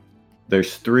 Go on.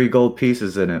 there's 3 gold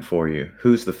pieces in it for you.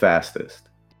 Who's the fastest?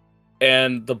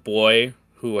 And the boy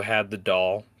who had the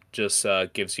doll just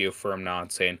gives you a firm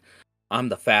nod, saying, "I'm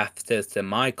the fastest in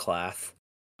my class."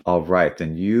 All right,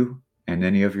 then you and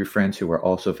any of your friends who are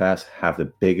also fast have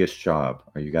the biggest job.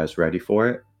 Are you guys ready for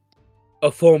it?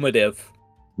 Affirmative.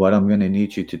 What I'm going to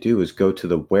need you to do is go to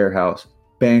the warehouse,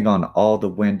 bang on all the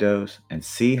windows, and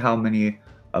see how many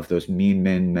of those mean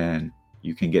men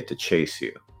you can get to chase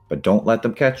you. But don't let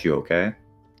them catch you, okay?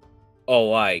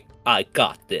 Oh, I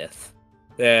got this.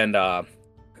 And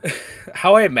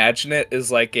how I imagine it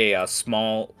is like a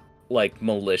small like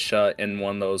militia in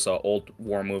one of those old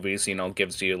war movies,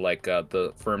 gives you like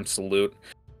the firm salute,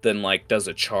 then like does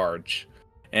a charge.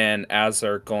 And as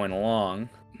they're going along,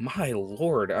 my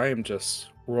lord, I am just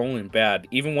rolling bad.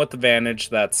 Even with advantage,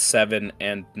 that's 7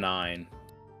 and 9.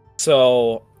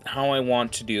 So how I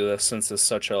want to do this, since it's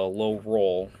such a low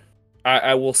roll,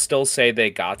 I will still say they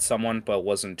got someone, but it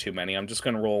wasn't too many. I'm just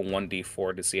going to roll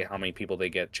 1d4 to see how many people they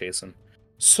get chasing.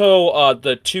 So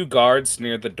the 2 guards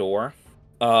near the door,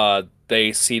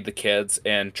 they see the kids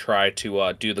and try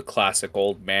to do the classic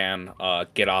old man,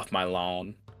 get off my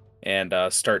lawn, and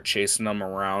start chasing them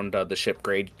around the ship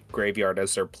graveyard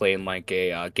as they're playing like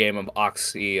a game of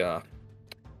Oxy.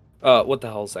 What the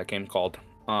hell is that game called?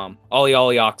 Ollie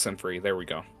Ollie Oxenfree. There we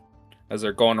go. As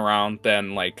they're going around,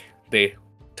 then like they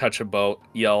touch a boat,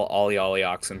 yell Ollie Ollie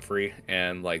Oxenfree,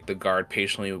 and like the guard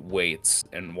patiently waits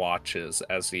and watches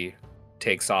as he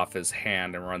takes off his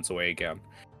hand and runs away again.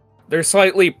 They're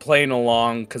slightly playing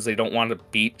along because they don't want to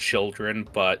beat children,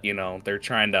 but they're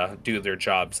trying to do their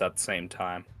jobs at the same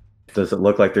time. Does it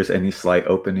look like there's any slight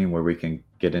opening where we can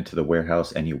get into the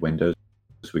warehouse? Any windows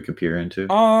we could peer into?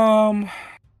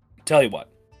 Tell you what.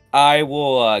 I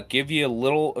will give you a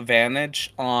little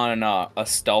advantage on a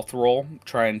stealth roll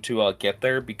trying to get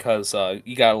there because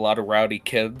you got a lot of rowdy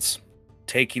kids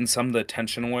taking some of the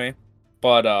attention away.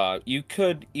 But you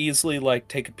could easily like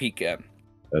take a peek in.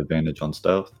 Advantage on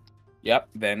stealth. Yep,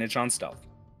 advantage on stealth.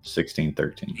 16,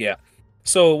 13. Yeah.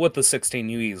 So with the 16,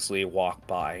 you easily walk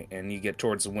by and you get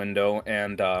towards the window,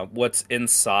 and what's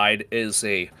inside is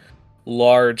a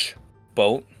large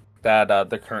boat that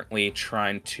they're currently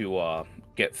trying to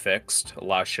get fixed. A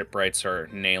lot of shipwrights are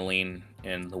nailing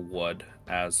in the wood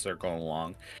as they're going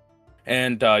along.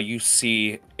 And you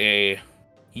see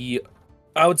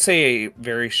I would say a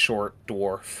very short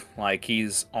dwarf. Like,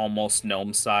 he's almost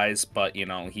gnome size, but,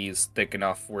 he's thick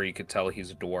enough where you could tell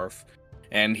he's a dwarf.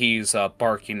 And he's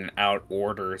barking out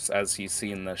orders as he's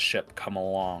seeing the ship come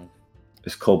along.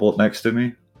 Is Cobalt next to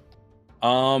me?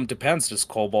 Depends. Does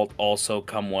Cobalt also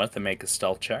come with and make a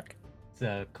stealth check?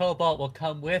 So Cobalt will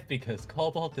come with because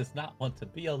Cobalt does not want to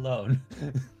be alone.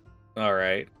 All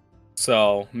right.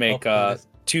 So make this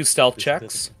 2 stealth this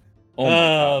checks. Oh my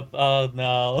God. Oh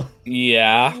no.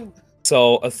 Yeah.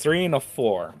 So a 3 and a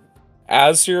 4.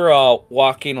 As you're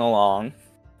walking along,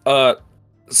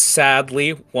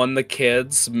 sadly, one of the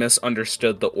kids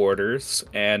misunderstood the orders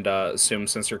and assumed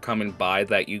since you're coming by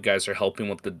that you guys are helping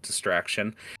with the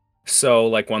distraction. So,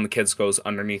 like, one of the kids goes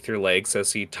underneath your legs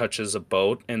as he touches a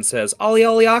boat and says, "Ollie,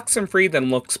 ollie, oxen free,"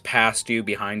 then looks past you,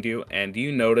 behind you, and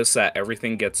you notice that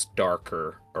everything gets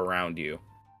darker around you.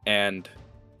 And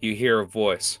you hear a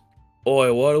voice.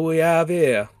 "Oi, what do we have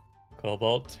here?"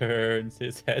 Cobalt turns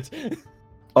his head.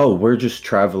 Oh, we're just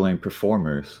traveling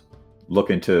performers.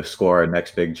 Looking to score our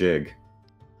next big jig.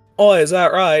 "Oi, is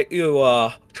that right? You,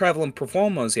 traveling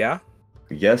performers, yeah?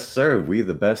 Yes, sir. We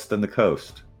the best in the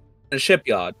coast. In a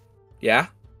shipyard, yeah?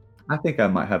 I think I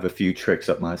might have a few tricks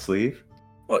up my sleeve.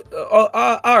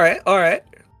 Alright.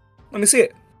 Let me see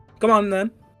it. Come on,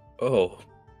 then." Oh,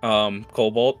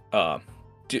 Cobalt,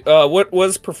 what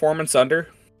was performance under?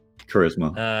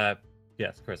 Charisma.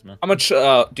 Yes, charisma. How much,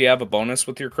 do you have a bonus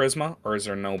with your charisma, or is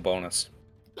there no bonus?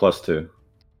 +2.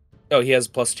 Oh, he has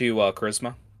 +2,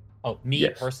 charisma? Oh, me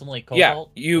Yes. personally, Cobalt?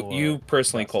 Yeah, or you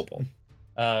personally, Rust?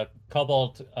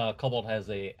 Cobalt. Cobalt has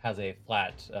a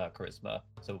flat charisma,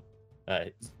 so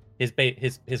his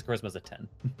charisma's a 10.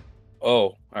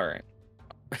 Oh, alright.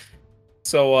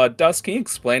 So, Dust, can you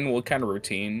explain what kind of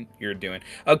routine you're doing?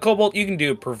 Cobalt, you can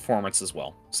do performance as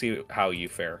well. See how you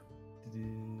fare.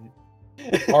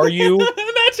 Are you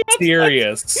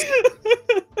serious?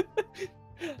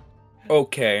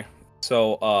 Okay,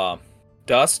 so,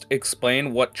 Dust,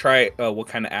 explain what kind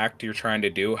of act you're trying to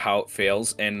do, how it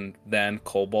fails, and then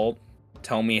Cobalt,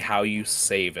 tell me how you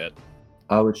save it.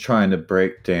 I was trying to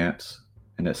break dance,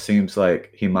 and it seems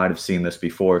like he might have seen this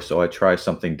before, so I try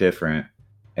something different,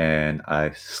 and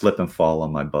I slip and fall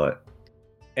on my butt.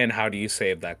 And how do you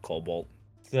save that, Cobalt?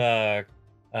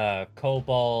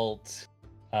 Cobalt.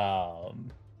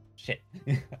 Shit.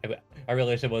 I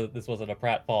really wish this wasn't a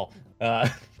pratfall.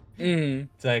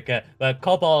 It's like, but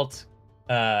Cobalt.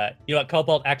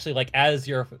 Cobalt actually, as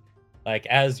you're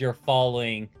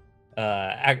falling,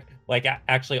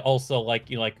 actually also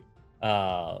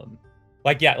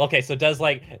so does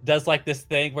this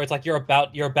thing where it's like you're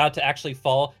about to actually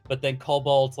fall, but then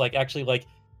Cobalt actually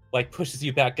pushes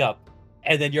you back up,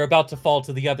 and then you're about to fall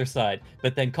to the other side,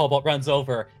 but then Cobalt runs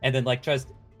over and then tries,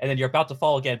 and then you're about to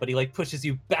fall again, but he pushes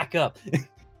you back up,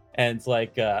 and it's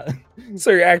like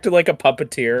So you're acting like a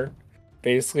puppeteer,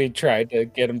 basically trying to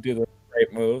get him to do the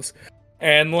right moves,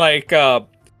 and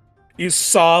you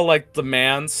saw the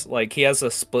man's he has a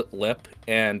split lip,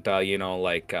 and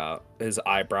his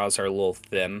eyebrows are a little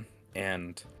thin,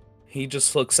 and he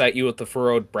just looks at you with the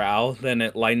furrowed brow. Then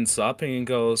it lightens up, and he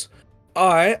goes, all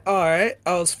right, I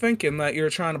was thinking that you were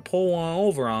trying to pull one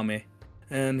over on me."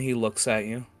 And he looks at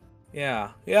you.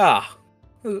 Yeah,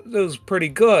 it was pretty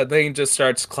good. Then he just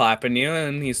starts clapping you,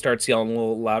 and he starts yelling a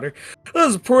little louder, "This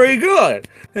is pretty good."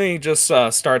 And he just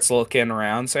starts looking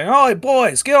around, saying, "Oh, hey,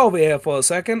 boys, get over here for a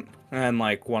second." And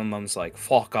one of them's like,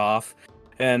 "Fuck off."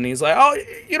 And he's like, "Oh,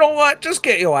 you know what? Just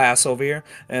get your ass over here."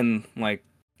 And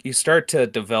you start to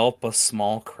develop a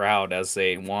small crowd as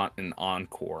they want an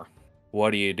encore.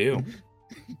 What do you do?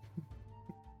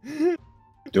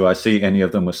 Do I see any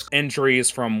of them with Injuries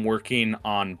from working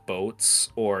on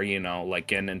boats, or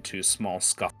getting into small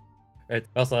scuffles. Right.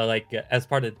 Also, as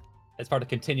part of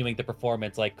continuing the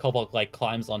performance, Cobalt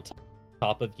climbs on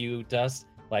top of you, Dust,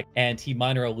 and he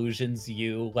minor illusions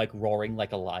you roaring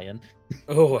like a lion.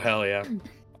 Oh, hell yeah.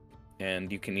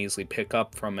 And you can easily pick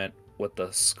up from it with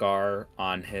the scar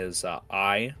on his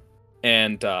eye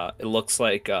and it looks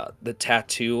like the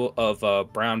tattoo of a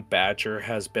brown badger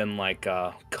has been like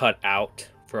cut out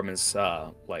from his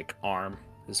like arm,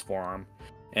 his forearm,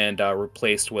 and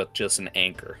replaced with just an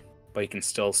anchor. But you can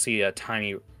still see a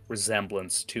tiny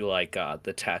resemblance to like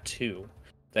the tattoo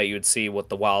that you would see with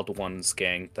the Wild Ones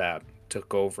gang that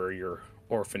took over your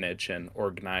orphanage and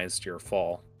organized your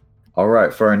fall. All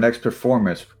right, for our next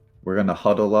performance, we're gonna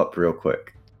huddle up real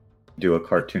quick. Do a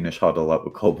cartoonish huddle up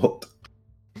with Cobalt.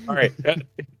 All right,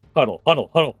 huddle.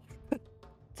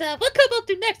 So what Kobold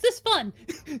do next is fun.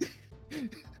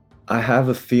 I have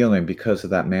a feeling because of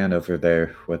that man over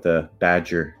there with a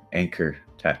badger anchor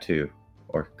tattoo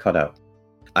or cutout.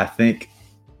 I think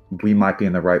we might be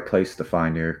in the right place to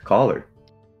find your collar.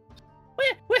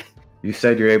 Where? You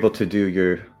said you're able to do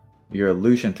your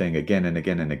illusion thing again and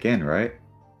again and again, right?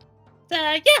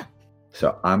 Yeah.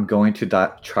 So I'm going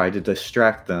to try to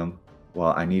distract them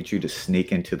while I need you to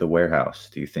sneak into the warehouse.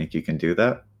 Do you think you can do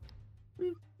that?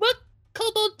 What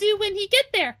Kobold do when he get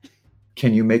there?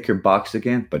 Can you make your box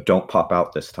again, but don't pop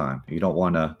out this time? You don't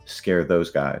want to scare those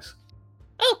guys.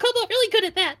 Oh, Kobold really good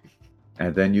at that.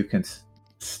 And then you can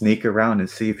sneak around and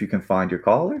see if you can find your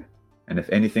collar. And if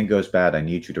anything goes bad, I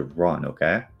need you to run,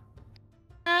 okay?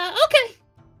 Okay.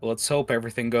 Let's hope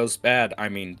everything goes bad. I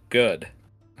mean, good.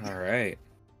 All right.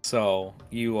 So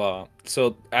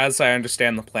so as I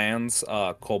understand the plans,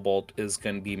 Cobalt is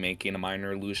going to be making a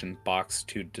minor illusion box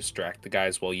to distract the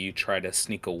guys while you try to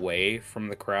sneak away from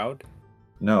the crowd.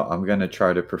 No, I'm going to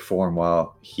try to perform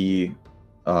while he,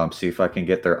 see if I can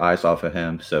get their eyes off of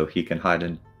him so he can hide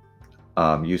and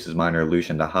use his minor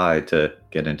illusion to hide to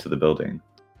get into the building.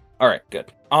 All right,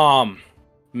 good.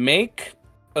 Make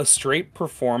a straight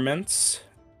performance,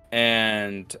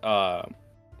 and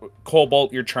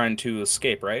Cobalt, you're trying to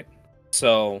escape, right?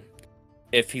 So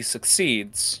if he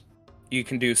succeeds, you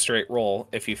can do straight roll.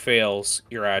 If he fails,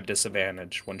 you're at a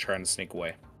disadvantage when trying to sneak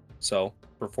away. So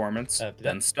performance,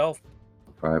 then stealth.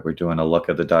 All right, we're doing a luck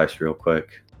of the dice real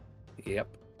quick. Yep.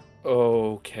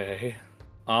 Okay.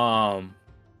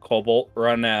 Cobalt,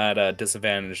 run at a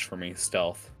disadvantage for me,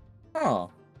 stealth.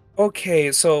 Oh.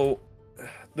 Okay, so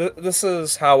this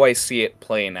is how I see it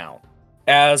playing out.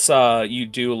 As you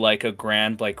do like a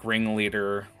grand like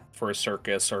ringleader for a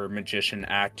circus or a magician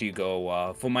act, you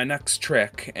go for my next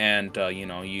trick, and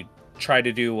you try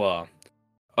to do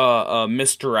a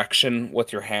misdirection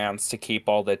with your hands to keep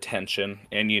all the attention,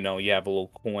 and you have a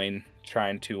little coin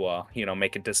trying to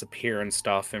make it disappear and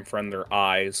stuff in front of their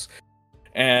eyes,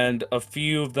 and a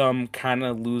few of them kind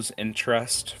of lose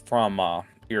interest from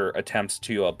your attempts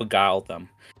to beguile them,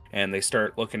 and they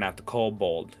start looking at the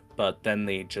kobold, but then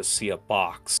they just see a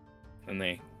box and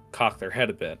they cock their head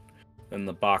a bit. Then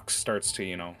the box starts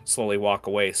to slowly walk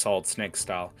away, Solid Snake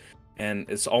style, and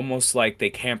it's almost like they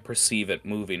can't perceive it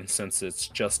moving since it's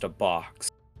just a box,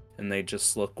 and they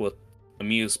just look with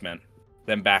amusement,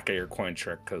 then back at your coin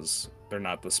trick because they're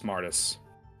not the smartest.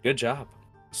 Good job.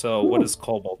 So what does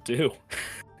Cobalt do?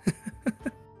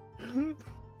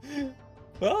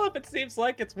 Well, if it seems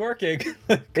like it's working.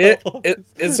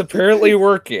 It's apparently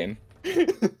working.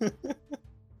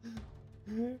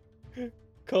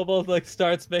 Cobalt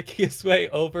starts making his way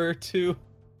over to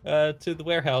the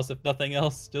warehouse, if nothing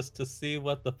else, just to see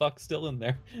what the fuck's still in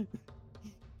there.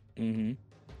 Mm-hmm.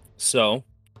 So,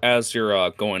 as you're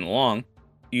going along,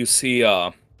 you see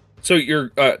so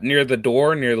you're near the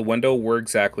door, near the window. Where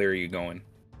exactly are you going?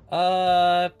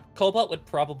 Cobalt would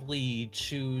probably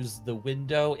choose the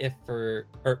window or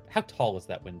how tall is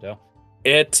that window?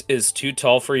 It is too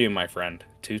tall for you, my friend.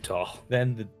 Too tall.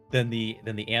 Then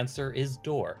the answer is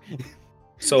door.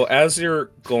 So as you're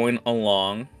going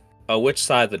along, which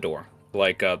side of the door?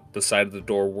 Like the side of the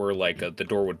door where the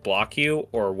door would block you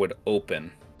or would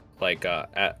open? Like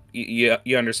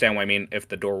you understand what I mean? If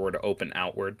the door were to open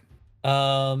outward.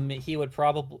 He would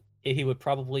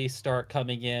probably start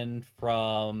coming in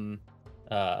from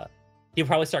he would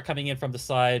probably start coming in from the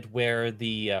side where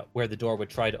the door would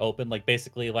try to open, like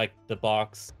basically like the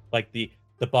box, like the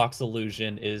box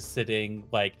illusion is sitting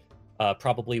like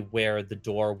probably where the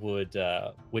door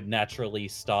would naturally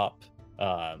stop.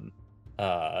 You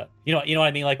know what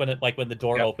I mean, like when the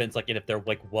door opens, like if there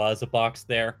was a box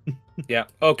there. Yeah.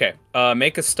 Okay.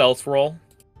 Make a stealth roll,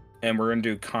 and we're gonna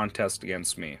do contest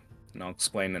against me, and I'll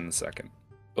explain in a second.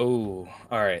 Oh,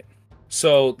 all right.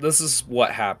 So this is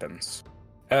what happens.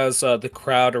 As the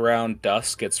crowd around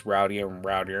Dusk gets rowdier and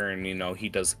rowdier, and he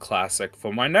does the classic,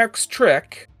 for my next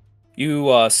trick,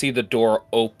 you see the door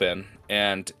open,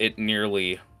 and it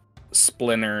nearly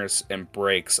splinters and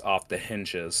breaks off the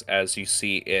hinges as you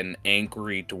see an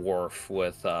angry dwarf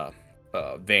with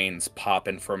veins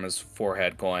popping from his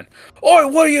forehead, going, "Oi,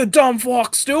 what are you dumb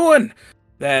fucks doing?"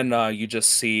 Then you just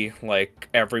see like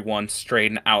everyone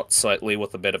straighten out slightly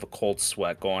with a bit of a cold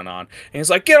sweat going on. And he's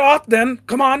like, "Get off then!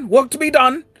 Come on, work to be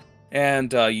done!"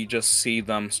 And you just see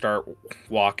them start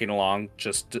walking along,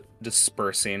 just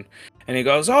dispersing. And he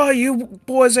goes, "Oh, you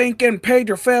boys ain't getting paid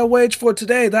your fair wage for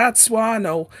today, that's why I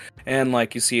know." And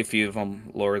like you see a few of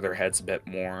them lower their heads a bit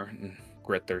more and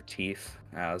grit their teeth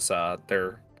as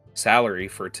their salary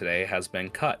for today has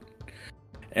been cut.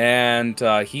 And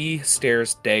he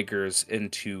stares daggers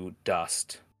into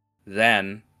dust.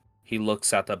 Then he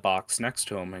looks at the box next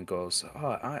to him and goes,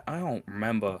 "Oh, I don't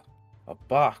remember a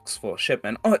box for a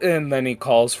shipment." Oh, and then he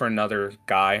calls for another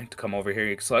guy to come over here.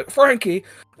 He's like, "Frankie!"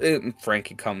 And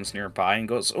Frankie comes nearby and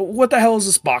goes, "What the hell is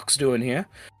this box doing here?"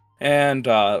 And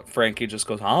Frankie just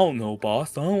goes, "I don't know,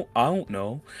 boss. I don't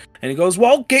know." And he goes,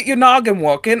 "Well, get your noggin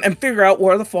working and figure out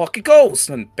where the fuck it goes."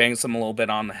 And bangs him a little bit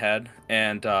on the head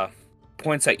and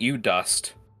points at you,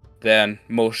 Dust. Then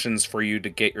motions for you to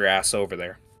get your ass over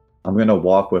there. I'm gonna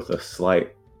walk with a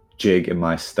slight jig in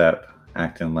my step,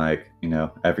 acting like,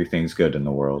 everything's good in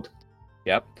the world.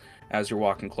 Yep. As you're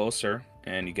walking closer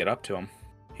and you get up to him,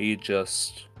 he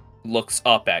just looks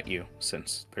up at you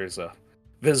since there's a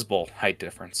visible height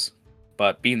difference.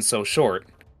 But being so short,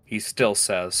 he still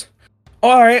says,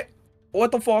 "Alright,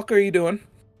 what the fuck are you doing?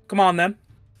 Come on then."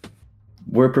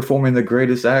 We're performing the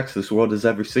greatest acts this world has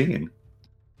ever seen.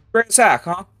 Greatest act,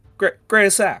 huh?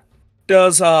 Greatest act.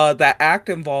 Does that act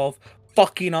involve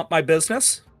fucking up my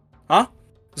business? Huh?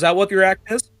 Is that what your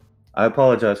act is? I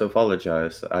apologize.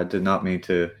 I did not mean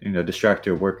to, distract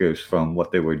your workers from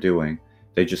what they were doing.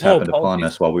 They just happened upon apologies.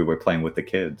 us while we were playing with the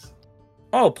kids.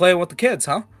 Oh, playing with the kids,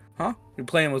 huh? Huh? You're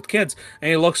playing with kids. And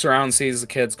he looks around, sees the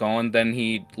kids going, then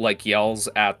he, yells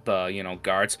at the,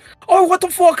 guards, "Oh, what the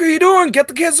fuck are you doing? Get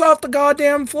the kids off the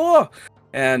goddamn floor!"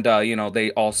 And,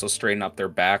 they also straighten up their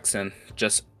backs and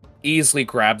just easily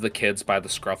grab the kids by the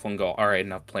scruff and go, "Alright,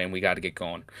 enough playing, we gotta get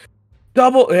going."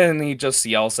 And he just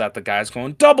yells at the guys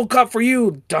going, "Double cut for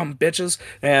you, dumb bitches!"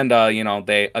 And,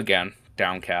 they, again,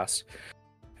 downcast.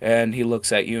 And he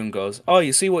looks at you and goes, "Oh,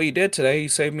 you see what you did today? You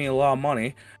saved me a lot of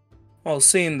money. Well,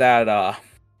 seeing that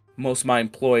most of my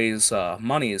employees'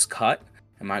 money is cut,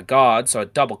 and my god, so a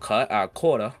double cut at a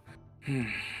quarter,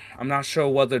 I'm not sure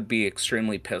whether to be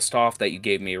extremely pissed off that you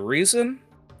gave me a reason,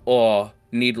 or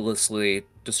needlessly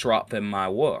disrupting my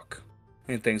work."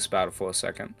 And he thinks about it for a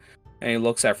second. And he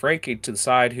looks at Frankie to the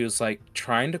side, who's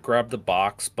trying to grab the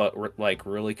box, but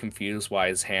really confused why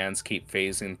his hands keep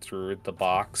phasing through the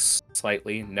box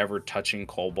slightly, never touching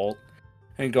Cobalt.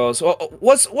 And he goes, "Well,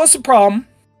 what's the problem?"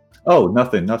 Oh,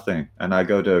 nothing. And I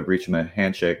go to reach him a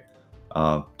handshake,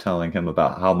 telling him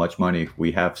about how much money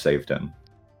we have saved him.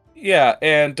 Yeah,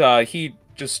 and he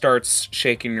just starts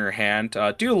shaking your hand.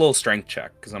 Do a little strength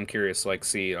check, because I'm curious,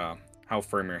 see how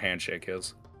firm your handshake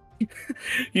is.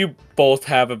 You both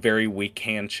have a very weak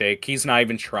handshake. He's not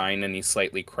even trying, and he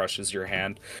slightly crushes your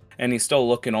hand. And he's still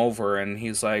looking over, and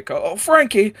he's like, "Oh,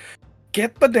 Frankie,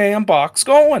 get the damn box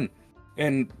going."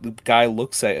 And the guy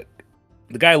looks at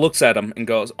him and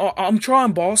goes, "Oh, I'm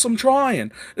trying, boss, I'm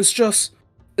trying. It's just,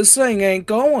 this thing ain't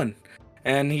going."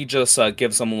 And he just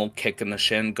gives him a little kick in the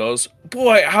shin, goes,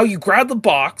 "Boy, how you grab the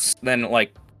box," then,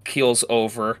 keels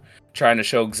over, trying to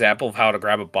show example of how to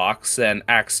grab a box, then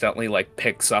accidentally,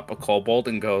 picks up a kobold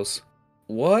and goes,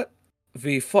 "What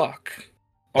the fuck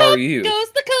are you?"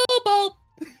 Goes the kobold!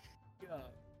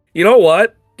 You know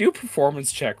what? Do a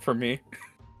performance check for me.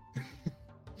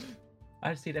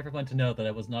 I just need everyone to know that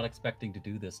I was not expecting to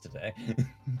do this today.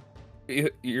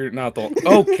 You're not the...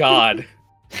 Oh, God.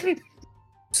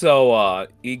 So,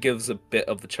 he gives a bit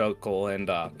of a chuckle, and,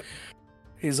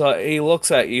 he looks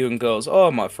at you and goes,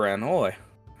 "Oh, my friend, oi.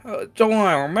 Don't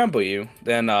I remember you?"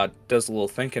 Then, does a little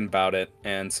thinking about it,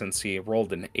 and since he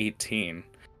rolled an 18,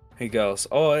 he goes,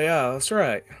 "Oh, yeah, that's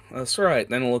right.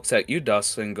 Then he looks at you,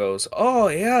 Dust, and goes, "Oh,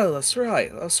 yeah, that's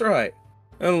right.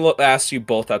 And asks you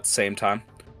both at the same time,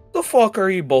 "The fuck are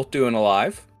you both doing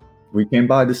alive?" We came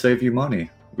by to save you money.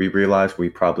 We realized we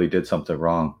probably did something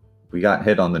wrong. We got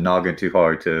hit on the noggin too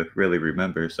hard to really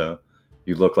remember, so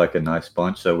you look like a nice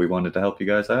bunch, so we wanted to help you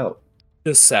guys out.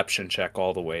 Deception check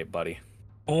all the way, buddy.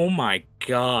 Oh my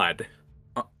god.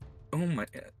 Oh my...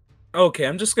 Okay,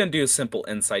 I'm just gonna do a simple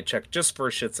insight check, just for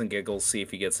shits and giggles, see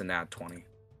if he gets a nat 20.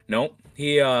 Nope.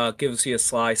 He gives you a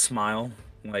sly smile,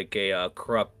 like a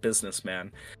corrupt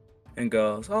businessman, and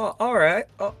goes, "Oh, alright.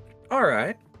 Oh,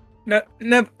 alright.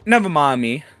 Never mind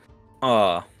me.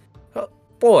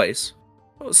 Boys,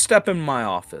 step in my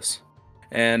office."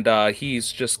 And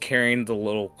he's just carrying the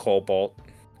little cobalt,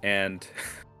 and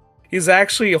he's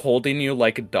actually holding you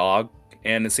like a dog,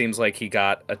 and it seems like he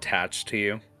got attached to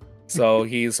you. So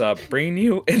he's bringing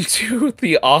you into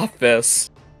the office,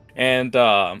 and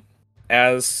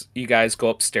as you guys go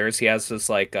upstairs, he has this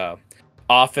like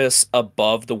office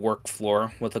above the work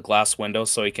floor with a glass window,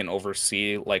 so he can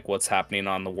oversee like what's happening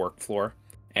on the work floor,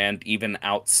 and even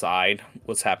outside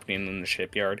what's happening in the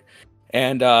shipyard.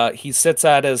 And he sits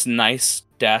at his nice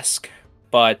desk,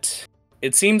 but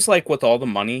it seems like with all the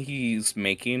money he's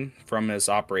making from his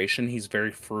operation, he's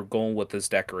very frugal with his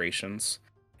decorations.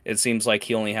 It seems like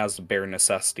he only has the bare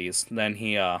necessities. Then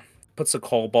he puts a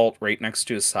cobalt right next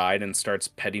to his side and starts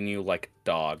petting you like a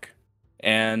dog.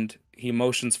 And he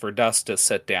motions for Dust to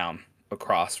sit down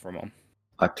across from him.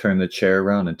 I turn the chair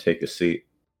around and take a seat.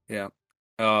 Yeah.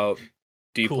 Do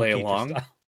you Cool play teacher along? style.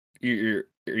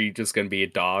 Are you just gonna be a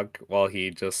dog while he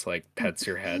just like pets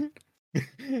your head?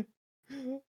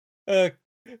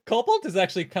 Cobalt is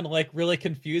actually kind of like really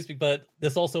confused, but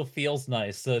this also feels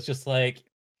nice. So it's just like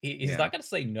he's Yeah. not gonna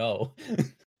say no.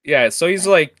 Yeah, so he's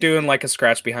like doing like a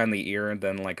scratch behind the ear and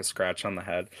then like a scratch on the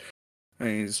head. And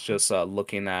he's just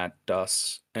looking at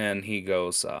Dust, and he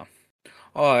goes, all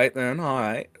right then, all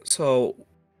right. So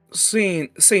seeing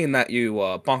that you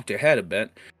bonked your head a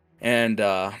bit, and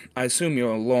I assume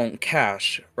you're low on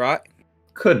cash, right?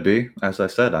 Could be. As I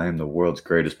said, I am the world's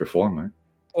greatest performer.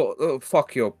 Oh,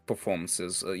 fuck your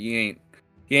performances. You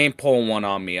ain't pulling one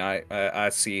on me. I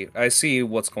see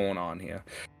what's going on here.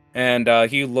 And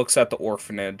he looks at the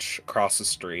orphanage across the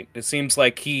street. It seems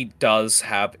like he does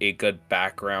have a good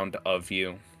background of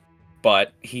you,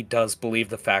 but he does believe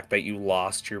the fact that you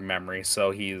lost your memory,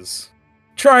 so he's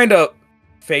trying to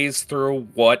phase through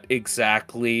what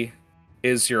exactly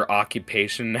is your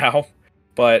occupation now.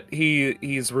 But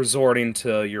he's resorting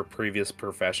to your previous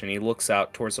profession. He looks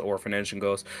out towards the orphanage and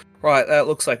goes, right, that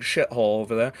looks like a shithole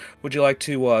over there. Would you like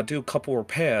to do a couple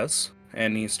repairs?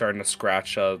 And he's starting to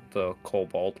scratch the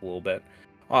cobalt a little bit.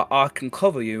 I can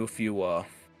cover you if you are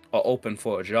open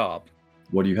for a job.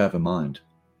 What do you have in mind?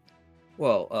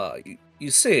 Well,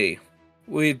 you see,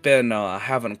 we've been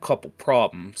having a couple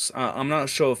problems. I'm not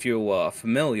sure if you're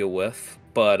familiar with,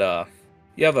 but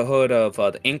you ever heard of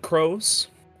the Ink Crows?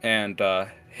 And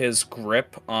his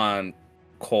grip on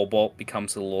Cobalt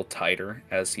becomes a little tighter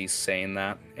as he's saying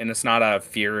that. And it's not out of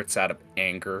fear, it's out of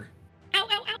anger. Ow,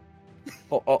 ow,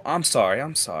 ow. Oh, I'm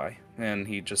sorry. And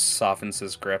he just softens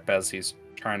his grip as he's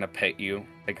trying to pet you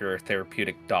like you're a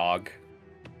therapeutic dog.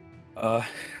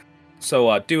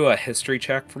 So do a history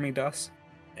check for me, Dust.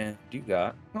 And you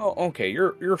got... Oh, okay,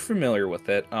 you're familiar with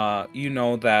it. You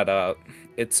know that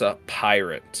it's a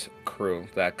pirate crew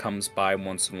that comes by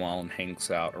once in a while and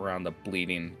hangs out around the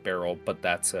Bleeding Barrel, but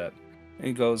that's it. And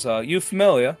he goes, you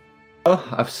familiar? Oh,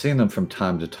 I've seen them from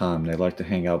time to time. They like to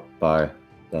hang out by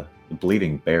the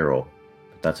Bleeding Barrel.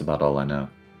 But that's about all I know.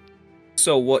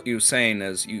 So what you're saying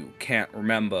is you can't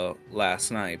remember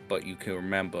last night, but you can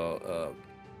remember a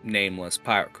nameless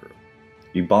pirate crew.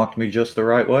 You bonked me just the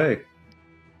right way.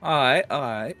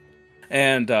 Alright.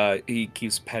 And he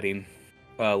keeps petting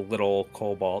little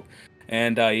Cobalt.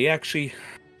 And he actually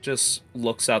just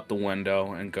looks out the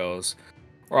window and goes,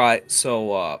 right,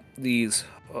 so these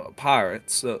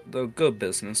pirates, they're good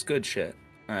business, good shit,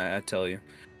 I tell you.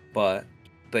 But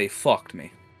they fucked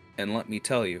me. And let me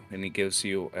tell you, and he gives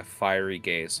you a fiery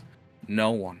gaze,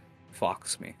 no one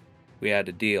fucks me. We had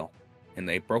a deal, and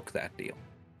they broke that deal.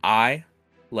 I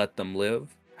let them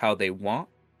live how they want.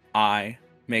 I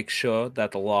make sure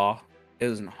that the law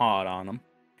isn't hard on them.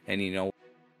 And you know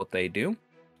what they do?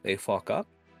 They fuck up.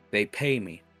 They pay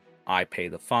me. I pay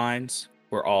the fines.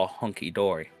 We're all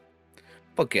hunky-dory.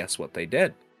 But guess what they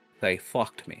did? They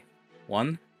fucked me.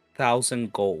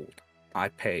 1,000 gold I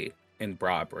paid in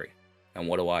bribery. And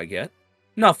what do I get?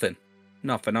 Nothing.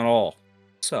 Nothing at all.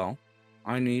 So,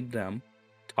 I need them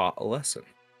taught a lesson.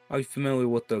 Are you familiar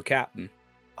with the captain?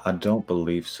 I don't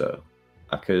believe so.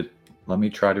 Let me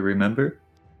try to remember.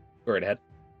 Go right ahead.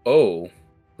 Oh,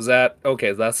 was that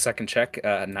okay? That's second check.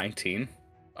 19.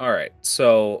 All right.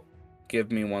 So,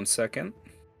 give me 1 second.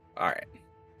 All right.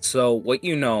 So, what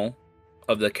you know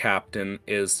of the captain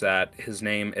is that his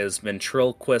name is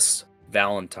Ventriloquist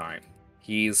Valentine.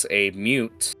 He's a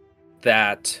mute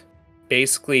that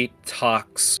basically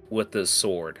talks with his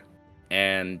sword,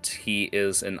 and he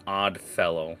is an odd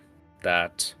fellow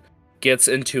that gets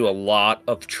into a lot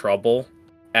of trouble,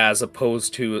 as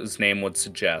opposed to his name would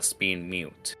suggest, being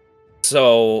mute.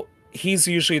 So he's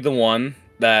usually the one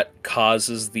that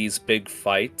causes these big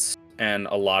fights and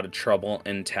a lot of trouble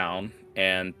in town,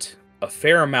 and a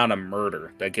fair amount of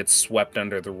murder that gets swept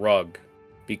under the rug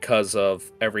because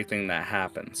of everything that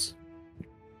happens.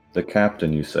 The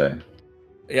captain, you say?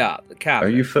 Yeah, the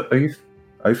captain.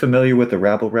 Are you familiar with the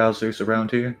rabble rousers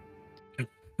around here?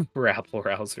 Rabble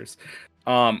rousers.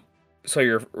 So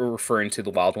you're referring to the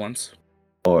wild ones?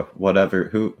 Or whatever,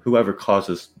 whoever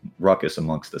causes ruckus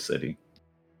amongst the city?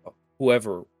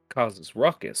 Whoever causes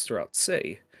ruckus throughout the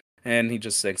city. And he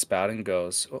just thinks about it and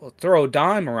goes, oh, throw a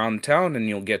dime around town and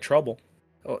you'll get trouble.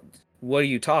 Oh, what are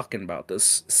you talking about?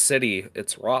 This city,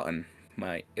 it's rotten.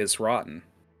 It's rotten.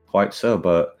 Quite so,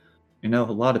 but a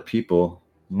lot of people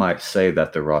might say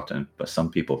that they're rotten, but some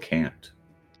people can't.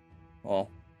 Well,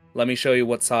 let me show you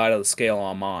what side of the scale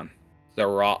I'm on. They're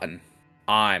rotten.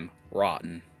 I'm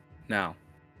rotten. Now,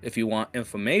 if you want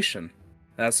information,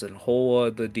 that's a whole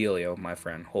other dealio, my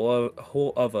friend.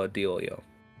 Whole other dealio.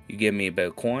 You give me a bit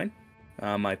of coin,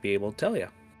 I might be able to tell you.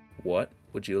 What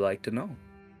would you like to know?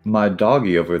 My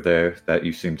doggy over there that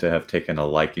you seem to have taken a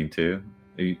liking to,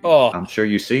 Oh. I'm sure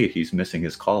you see he's missing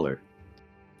his collar.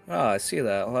 Oh, I see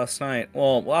that last night.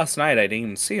 Well, last night I didn't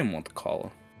even see him with the collar.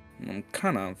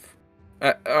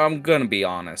 I'm gonna be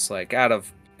honest. Like, out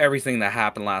of everything that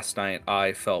happened last night,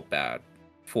 I felt bad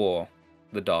for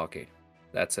the doggy.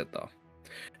 That's it, though.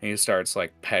 And he starts,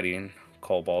 like, petting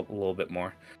Cobalt a little bit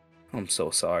more. I'm so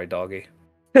sorry, doggy.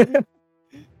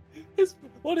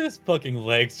 One of his fucking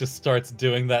legs just starts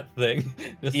doing that thing.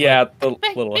 Just Yeah, like, the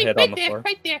Right, little right, hit right on the there, floor.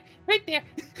 right there.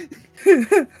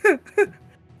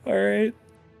 All right.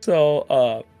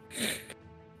 So,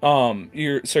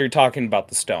 you're talking about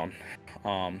the stone.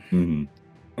 Mm-hmm.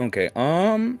 Okay.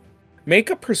 Make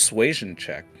a persuasion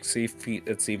check. See if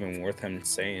it's even worth him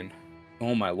saying.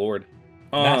 Oh my lord.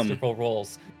 masterful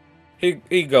rolls.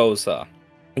 He goes,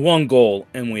 1 goal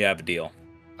and we have a deal.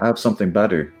 I have something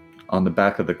better. On the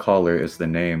back of the collar is the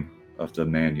name of the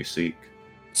man you seek.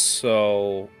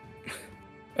 So,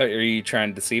 are you trying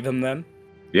to deceive him then?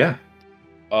 Yeah.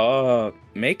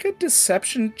 Make a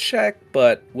deception check,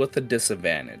 but with a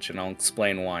disadvantage, and I'll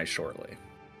explain why shortly.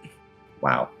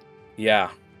 Wow.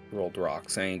 Yeah, rolled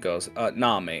rocks, and he goes,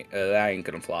 nah, mate, that ain't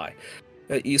gonna fly.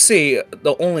 You see,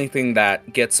 the only thing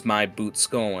that gets my boots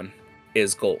going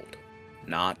is gold,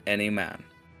 not any man.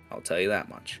 I'll tell you that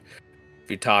much. If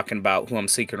you're talking about who I'm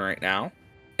seeking right now,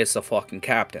 it's the fucking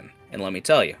captain. And let me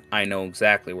tell you, I know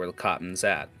exactly where the captain's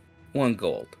at. 1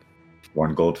 gold.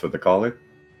 1 gold for the collar.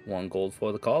 1 gold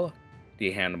for the collar. Do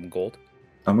you hand him gold?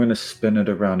 I'm going to spin it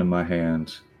around in my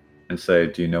hand and say,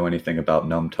 do you know anything about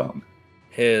Numb Tongue?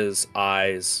 His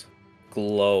eyes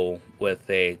glow with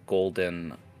a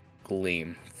golden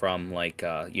gleam from, like,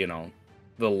 the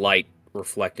light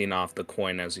reflecting off the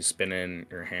coin as you spin it in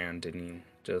your hand, and you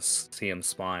just see him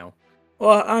smile.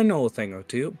 Well, I know a thing or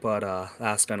two, but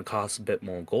that's gonna cost a bit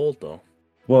more gold, though.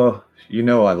 Well,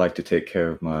 I like to take care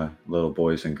of my little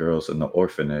boys and girls in the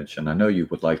orphanage, and I know you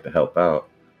would like to help out.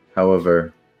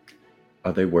 However,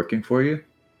 are they working for you?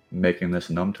 Making this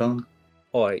Numb Tongue?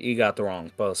 Oh, you got the wrong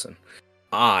person.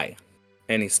 And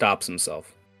he stops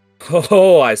himself.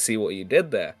 Oh, I see what you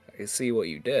did there. I see what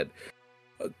you did.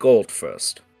 Gold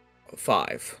first.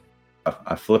 5.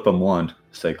 I flip them 1,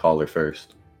 say collar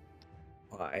first.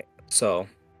 Alright, so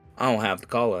I don't have the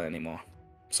collar anymore.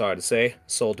 Sorry to say,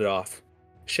 sold it off.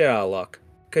 Shit out of luck.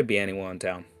 Could be anyone in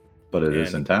town. But it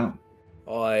is in town.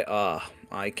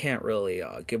 I can't really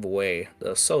give away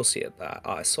the associate that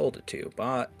I sold it to,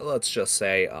 but let's just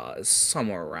say it's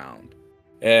somewhere around.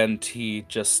 And he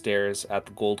just stares at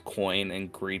the gold coin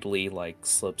and greedily, like,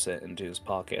 slips it into his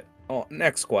pocket. Oh,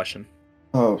 next question.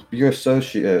 Oh, your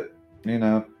associate,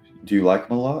 do you like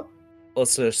him a lot?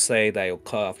 Let's just say that you'll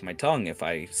cut off my tongue if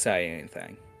I say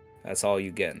anything. That's all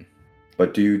you getting.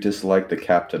 But do you dislike the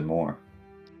captain more?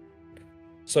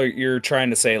 So you're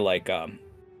trying to say, like,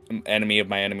 enemy of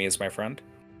my enemy is my friend?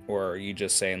 Or are you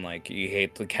just saying, like, you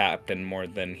hate the captain more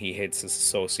than he hates his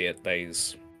associate that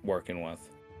he's working with?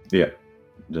 Yeah.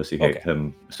 Does he hate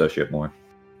him associate more?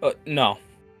 No.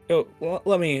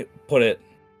 Let me put it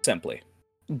simply.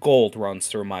 Gold runs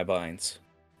through my veins.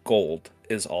 Gold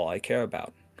is all I care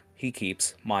about. He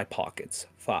keeps my pockets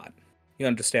fat. You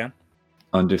understand?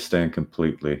 Understand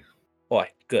completely. Boy,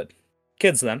 good.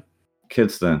 Kids then.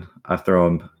 Kids then. I throw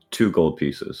him 2 gold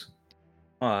pieces.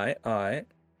 Alright.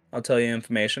 I'll tell you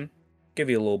information. Give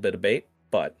you a little bit of bait,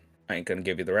 but I ain't gonna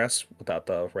give you the rest without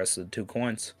the rest of the 2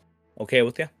 coins. Okay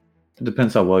with you? It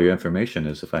depends how well your information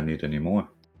is if I need any more.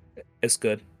 It's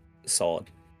good. It's solid.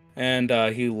 And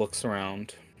he looks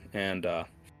around and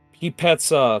he pets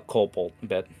Cobalt a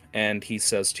bit, and he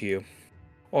says to you,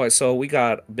 alright, so we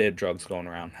got a bit of drugs going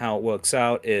around. How it works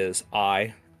out is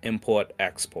I import,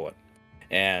 export.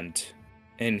 And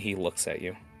he looks at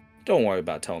you. Don't worry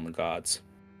about telling the gods.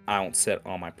 I don't sit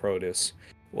on my produce.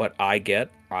 What I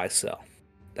get, I sell.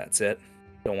 That's it.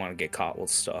 Don't want to get caught with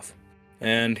stuff.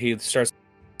 And he starts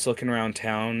He's looking around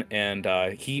town, and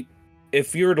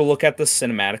if you were to look at this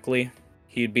cinematically,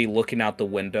 he'd be looking out the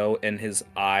window, and his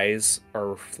eyes are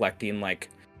reflecting like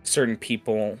certain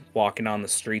people walking on the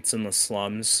streets in the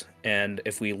slums. And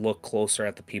if we look closer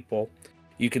at the people,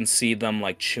 you can see them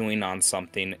like chewing on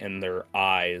something, and their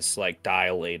eyes like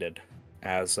dilated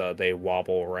as they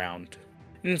wobble around.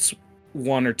 And it's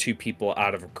one or two people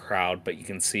out of a crowd, but you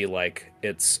can see like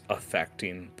it's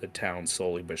affecting the town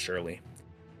slowly but surely.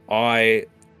 I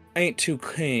ain't too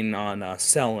keen on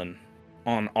selling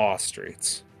on our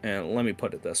streets. And let me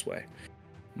put it this way.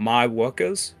 My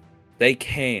workers, they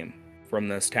came from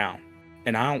this town.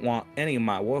 And I don't want any of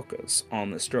my workers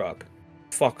on this drug.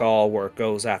 Fuck all work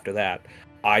goes after that.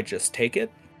 I just take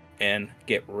it and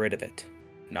get rid of it.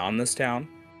 Not in this town.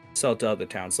 Sell to other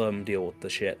towns. Let them deal with the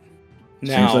shit.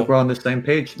 Seems like we're on the same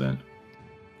page then.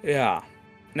 Yeah.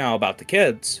 Now about the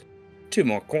kids. 2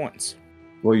 more coins.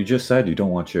 Well, you just said you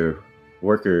don't want your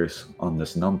workers on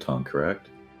this numb tongue, correct?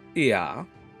 Yeah.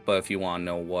 But if you want to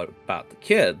know what about the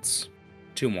kids,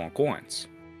 2 more coins.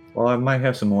 Well, I might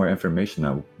have some more information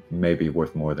that may be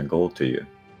worth more than gold to you.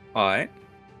 Alright.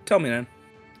 Tell me then.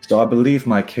 So I believe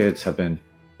my kids have been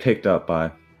picked up by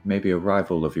maybe a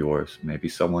rival of yours, maybe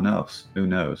someone else, who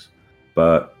knows.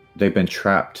 But they've been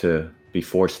trapped to be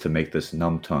forced to make this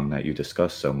numb tongue that you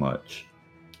discuss so much.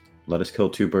 Let us kill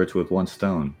 2 birds with 1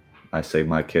 stone. I save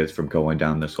my kids from going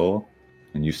down this hole,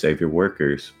 and you save your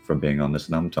workers from being on this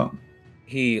numb tongue.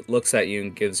 He looks at you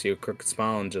and gives you a crooked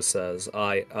smile and just says,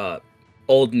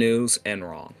 old news and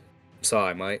wrong.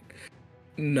 Sorry, mate.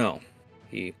 No.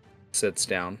 He sits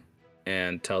down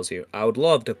and tells you, I would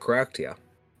love to correct you.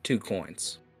 2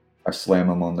 coins. I slam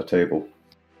him on the table.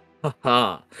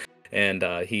 Haha. And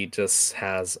he just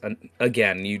has,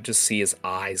 again, you just see his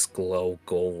eyes glow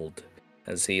gold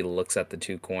as he looks at the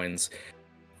 2 coins.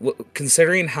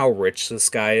 Considering how rich this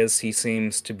guy is, he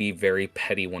seems to be very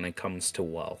petty when it comes to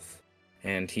wealth.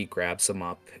 And he grabs them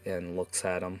up and looks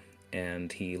at them,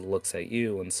 and he looks at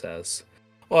you and says,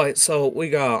 alright, so we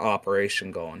got an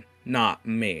operation going. Not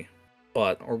me,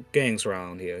 but our gangs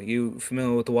around here. You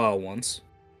familiar with the Wild Ones?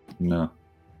 No.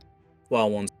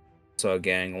 Wild Ones are a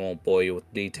gang. I won't bore you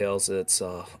with details. It's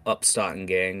a upstarting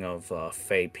gang of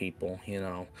fey people,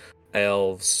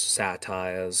 elves,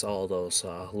 satyrs, all those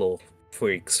little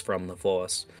freaks from the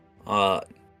forest.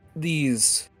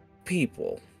 These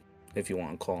people, if you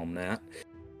want to call them that,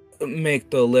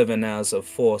 make their living as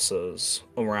enforcers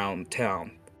around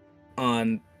town.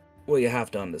 And what you have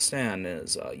to understand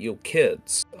is your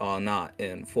kids are not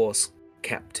in forced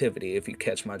captivity, if you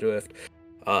catch my drift.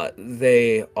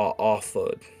 They are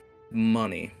offered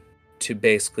money to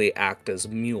basically act as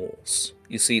mules.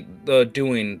 You see, they're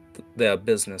doing their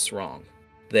business wrong.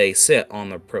 They sit on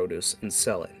their produce and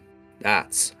sell it.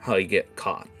 That's how you get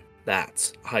caught.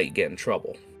 That's how you get in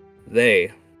trouble.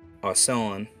 They are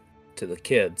selling to the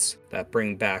kids that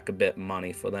bring back a bit of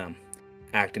money for them,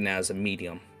 acting as a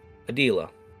medium, a dealer,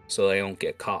 so they don't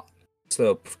get caught. It's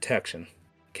their protection.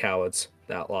 Cowards,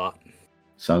 that lot.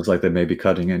 Sounds like they may be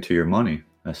cutting into your money.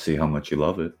 I see how much you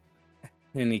love it.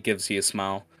 And he gives you a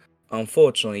smile.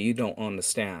 Unfortunately, you don't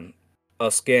understand.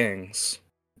 Us gangs,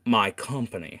 my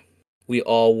company, we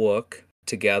all work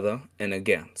together and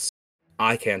against.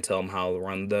 I can't tell them how to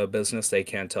run their business. They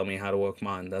can't tell me how to work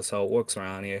mine. That's how it works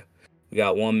around here. We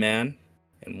got one man,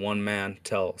 and one man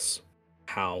tells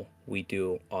how we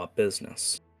do our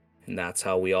business. And that's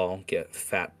how we all get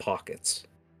fat pockets.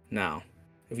 Now,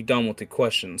 if you're done with the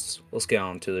questions, let's get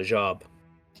on to the job.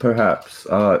 Perhaps.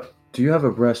 Do you have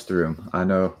a restroom? I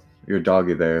know your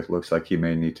doggy there looks like he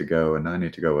may need to go, and I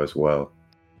need to go as well.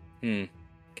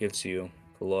 Gives you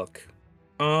a look.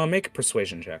 Make a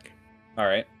persuasion check.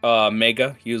 Alright.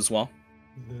 Mega, you as well.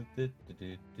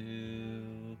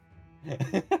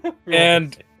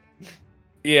 And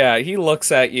yeah, he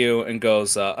looks at you and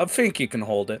goes, I think you can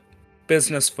hold it.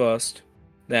 Business first,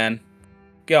 then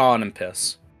get on and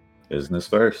piss. Business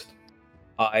first.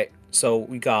 Alright, so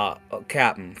we got a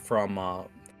captain from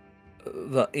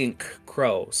the Ink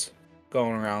Crows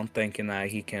going around thinking that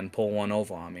he can pull one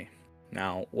over on me.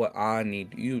 Now, what I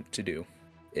need you to do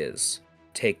is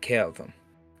take care of him.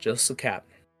 Just the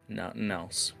captain, nothing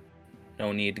else.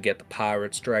 No need to get the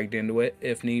pirates dragged into it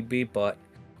if need be, but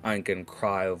I ain't gonna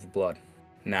cry over blood.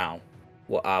 Now,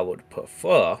 what I would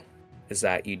prefer is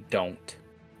that you don't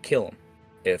kill him.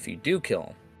 If you do kill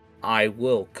him, I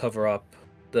will cover up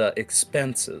the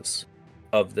expenses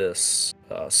of this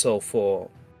so-for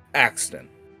accident,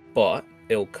 but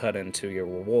it'll cut into your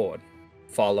reward.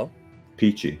 Follow?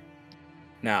 Peachy.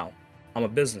 Now, I'm a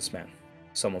businessman.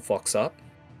 Someone fucks up,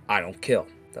 I don't kill.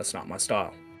 That's not my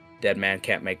style. Dead man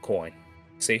can't make coin.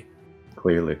 See?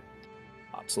 Clearly.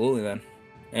 Absolutely then.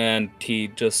 And he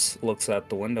just looks at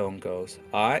the window and goes,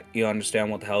 alright, you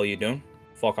understand what the hell you're doing?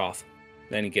 Fuck off.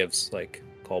 Then he gives, like,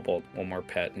 Cobalt one more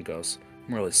pet and goes,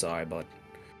 I'm really sorry, bud.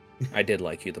 I did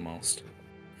like you the most.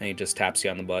 And he just taps you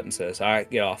on the butt and says, alright,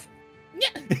 get off.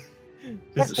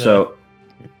 Just, So,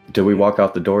 did we walk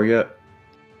out the door yet?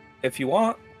 If you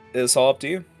want, it's all up to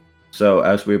you. So,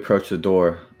 as we approach the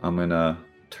door, I'm gonna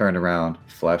turn around,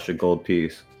 flash a gold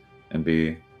piece, and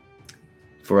be,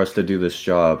 for us to do this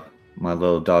job, my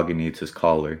little doggy needs his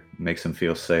collar, makes him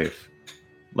feel safe.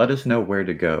 Let us know where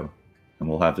to go, and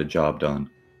we'll have the job done.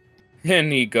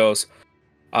 And he goes,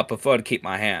 I prefer to keep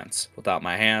my hands. Without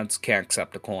my hands, can't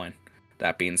accept a coin.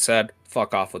 That being said,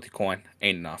 fuck off with your coin.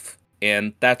 Ain't enough.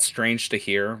 And that's strange to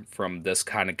hear from this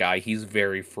kind of guy. He's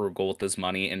very frugal with his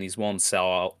money, and he's willing to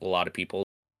sell out a lot of people.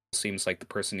 Seems like the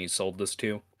person he sold this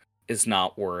to is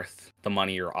not worth the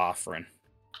money you're offering.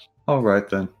 Alright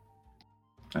then.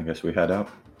 I guess we head out.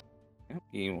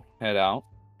 You head out,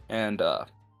 and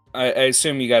I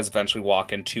assume you guys eventually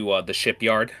walk into the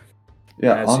shipyard.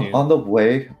 Yeah, As you- on the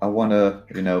way, I want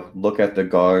to, look at the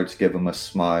guards, give them a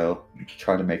smile,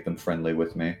 try to make them friendly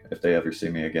with me if they ever see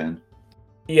me again.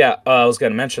 Yeah, I was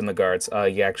gonna mention the guards.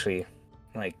 You actually,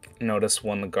 notice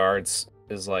one of the guards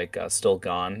is, still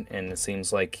gone, and it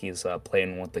seems like he's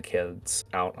playing with the kids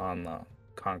out on the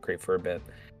concrete for a bit.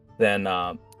 Then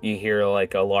you hear,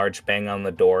 a large bang on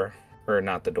the door, or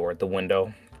not the door, the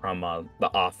window, from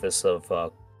the office of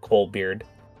Coldbeard.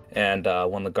 And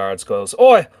one of the guards goes,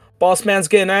 Oi! Boss man's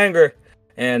getting angry!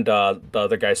 And the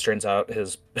other guy strains out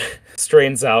his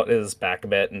back a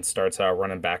bit and starts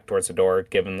running back towards the door,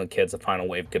 giving the kids a final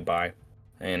wave goodbye.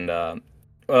 And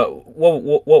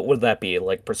what would that be?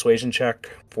 Like persuasion check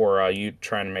for you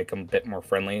trying to make them a bit more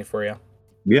friendly for you?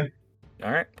 Yeah.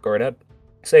 All right, go right ahead.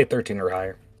 Say 13 or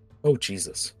higher. Oh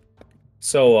Jesus.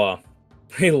 So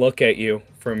they look at you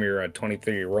from your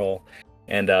 23 roll,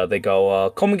 and they go,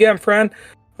 "Come again, friend.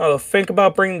 Think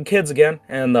about bringing the kids again."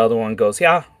 And the other one goes,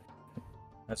 "Yeah."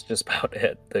 That's just about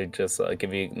it. They just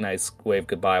give you a nice wave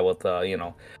goodbye with,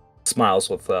 smiles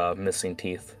with missing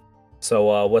teeth.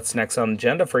 So what's next on the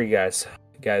agenda for you guys?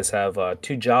 You guys have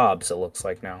 2 jobs, it looks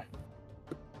like now.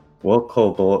 Well,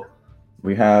 Cobalt,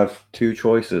 we have 2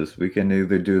 choices. We can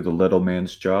either do the little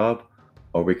man's job,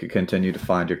 or we could continue to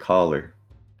find your collar.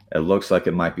 It looks like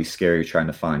it might be scary trying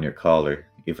to find your collar.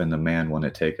 Even the man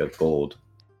wouldn't take a gold.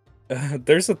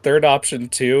 There's a third option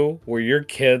too, where your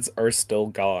kids are still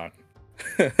gone.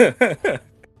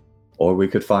 Or we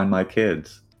could find my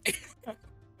kids.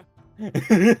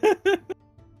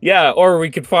 Yeah, or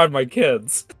we could find my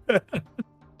kids.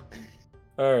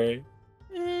 Alright.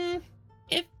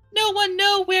 If no one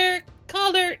know where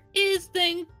Collar is,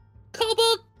 then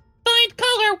Cobalt find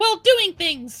Collar while doing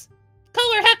things.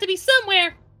 Collar have to be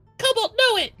somewhere. Cobalt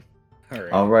know it.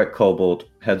 Alright. Alright, Cobalt,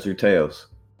 heads or tails?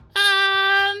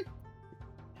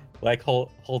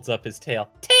 Holds up his tail.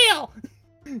 Tail.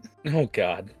 Oh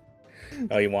god.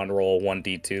 Oh, you want to roll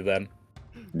 1d2 then?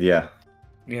 Yeah.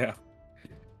 Yeah.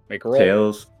 Make a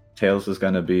roll. Tails is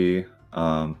gonna be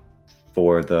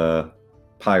for the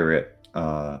pirate.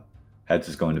 Heads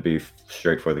is going to be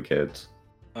straight for the kids.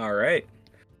 Alright.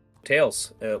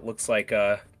 Tails, it looks like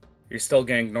you're still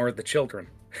gonna ignore the children.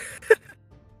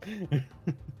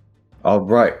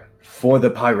 Alright, for the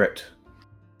pirate.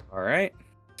 Alright.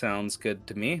 Sounds good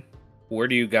to me. Where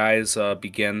do you guys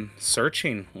begin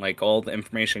searching? Like, all the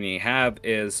information you have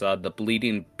is the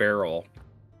Bleeding Barrel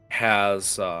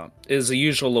is a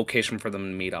usual location for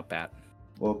them to meet up at.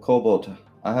 Well, Cobalt,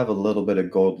 I have a little bit of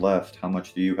gold left. How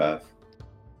much do you have?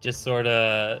 Just sort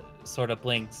of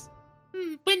blinks.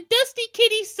 When Dusty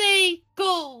Kitty say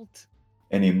gold.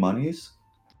 Any monies?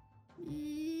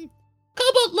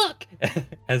 Cobalt, look.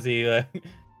 as he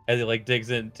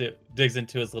digs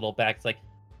into his little back. It's like,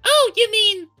 Oh, you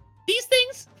mean these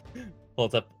things?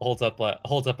 holds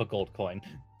up a gold coin.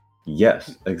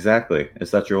 Yes, exactly.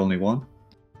 Is that your only one?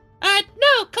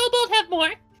 No, Cobalt have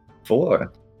more.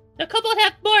 4. No, Cobalt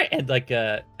have more. And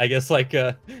I guess like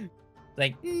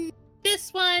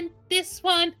This one.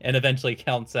 and eventually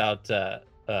counts out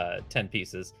 10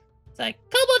 pieces. It's like,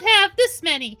 Cobalt have this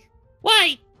many.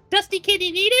 Why? Dusty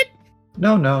Kitty need it?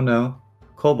 No.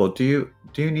 Cobalt, do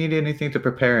you need anything to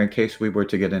prepare in case we were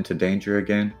to get into danger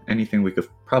again? Anything we could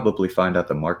probably find at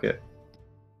the market?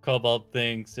 Cobalt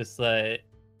thinks just like,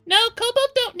 No,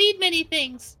 Cobalt don't need many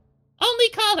things. Only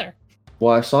Collar.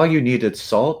 Well, I saw you needed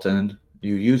salt and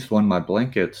you used one of my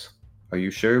blankets. Are you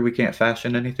sure we can't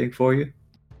fashion anything for you?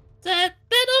 That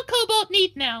all Cobalt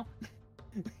need now.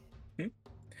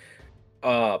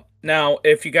 Now,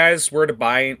 if you guys were to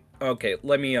buy... Okay,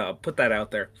 let me put that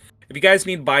out there. If you guys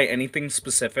need to buy anything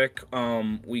specific,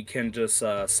 we can just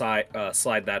slide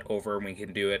that over, and we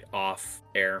can do it off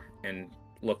air and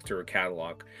look through a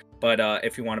catalog. But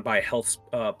if you want to buy health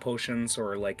potions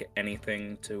or like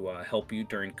anything to help you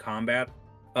during combat,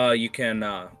 you can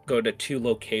go to 2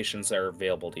 locations that are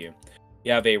available to you.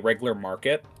 You have a regular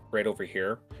market right over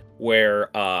here, where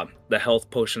the health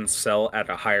potions sell at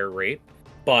a higher rate,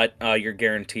 but you're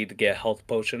guaranteed to get a health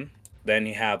potion. Then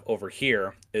you have over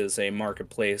here is a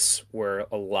marketplace where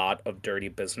a lot of dirty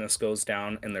business goes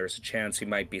down, and there's a chance you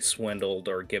might be swindled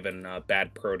or given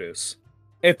bad produce,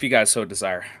 if you guys so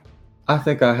desire. I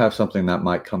think I have something that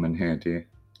might come in handy.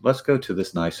 Let's go to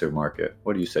this nicer market.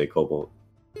 What do you say, Cobalt?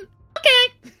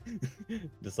 Okay.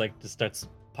 just starts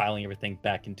piling everything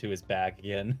back into his bag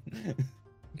again.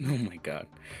 Oh my god.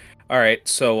 Alright,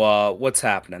 so what's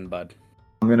happening, bud?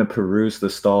 I'm gonna peruse the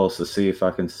stalls to see if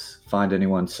I can find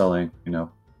anyone selling,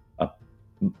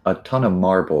 a ton of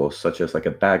marbles, such as like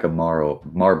a bag of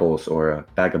marbles or a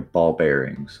bag of ball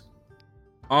bearings.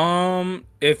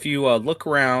 If you look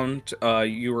around,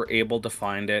 you were able to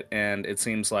find it, and it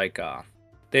seems like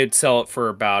they'd sell it for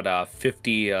about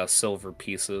 50 silver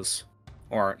pieces,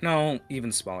 or no,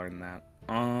 even smaller than that.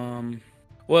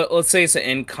 Well, let's say it's an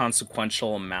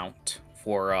inconsequential amount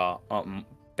for a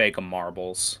bag of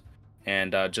marbles,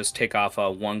 and just take off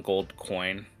 1 gold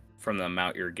coin from the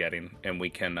amount you're getting, and we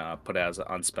can put it as an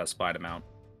unspecified amount.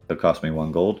 It cost me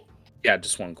 1 gold. Yeah,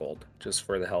 just 1 gold, just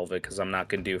for the hell of it, because I'm not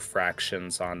going to do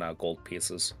fractions on gold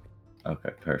pieces. Okay,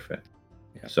 perfect.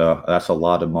 Yeah. So that's a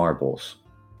lot of marbles.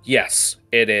 Yes,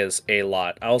 it is a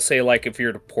lot. I'll say, like, if you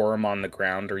were to pour them on the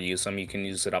ground or use them, you can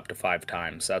use it up to 5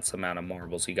 times. That's the amount of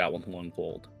marbles you got with 1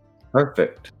 gold.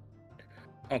 Perfect.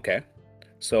 Okay.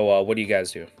 So, what do you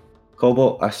guys do?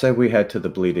 Cobalt, I say we head to the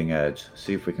Bleeding Edge,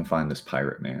 see if we can find this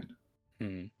pirate man.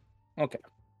 Okay.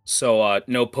 So,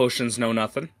 no potions, no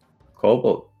nothing?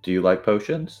 Cobalt, do you like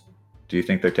potions? Do you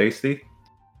think they're tasty?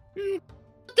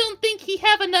 Don't think he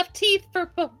have enough teeth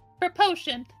for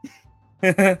potion.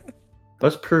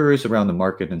 Let's peruse around the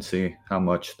market and see how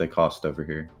much they cost over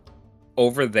here.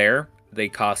 Over there, they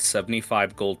cost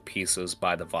 75 gold pieces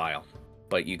by the vial,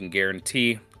 but you can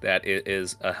guarantee that it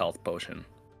is a health potion.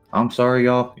 I'm sorry,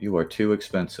 y'all. You are too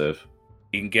expensive.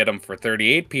 You can get them for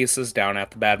 38 pieces down at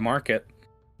the bad market.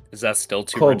 Is that still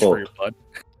too rich for your blood?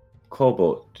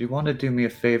 Cobalt, do you want to do me a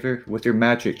favor? With your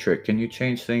magic trick, can you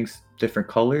change things different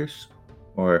colors?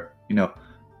 Or,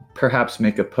 perhaps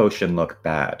make a potion look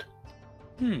bad?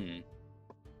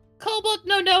 Cobalt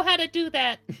no know how to do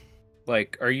that.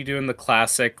 Like, are you doing the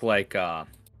classic, like,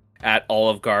 at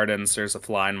Olive Gardens, there's a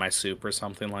fly in my soup or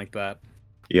something like that?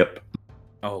 Yep.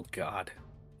 Oh, God.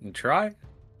 You try,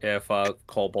 if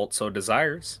Cobalt so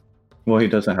desires. Well, he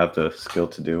doesn't have the skill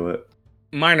to do it.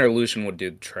 Minor Illusion would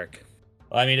do the trick.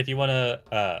 I mean, if you want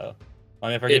to,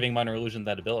 if we're giving Minor Illusion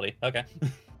that ability, okay.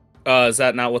 Is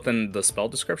that not within the spell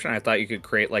description? I thought you could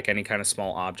create, like, any kind of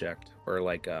small object, or,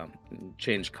 like,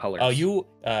 change colors. Oh,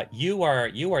 you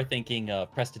are thinking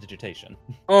prestidigitation.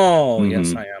 Oh,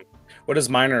 yes, I am. What does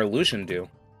Minor Illusion do?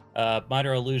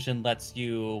 Minor Illusion lets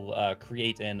you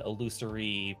create an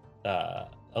illusory,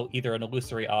 either an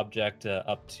illusory object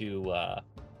up to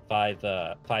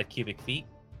 5 cubic feet,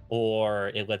 or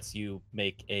it lets you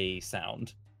make a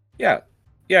sound.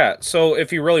 Yeah, so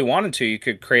if you really wanted to, you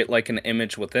could create, like, an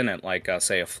image within it, like,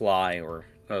 say, a fly or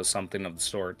something of the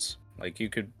sorts. Like, you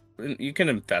can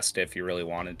invest it if you really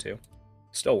wanted to.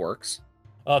 Still works.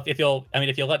 If you'll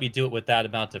let me do it with that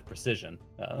amount of precision.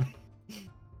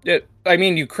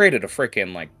 You created a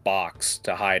freaking, like, box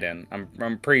to hide in.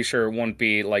 I'm pretty sure it wouldn't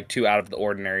be, like, too out of the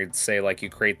ordinary to say, like, you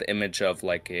create the image of,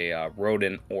 like, a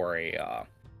rodent or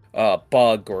a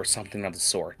bug or something of the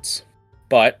sorts.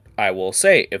 But I will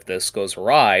say, if this goes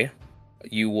awry,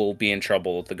 you will be in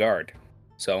trouble with the guard.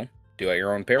 So, do at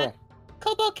your own peril.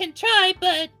 Cobalt can try,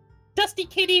 but Dusty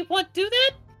Kitty won't do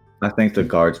that? I think the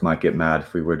guards might get mad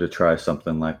if we were to try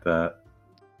something like that.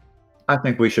 I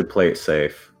think we should play it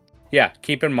safe. Yeah,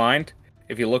 keep in mind,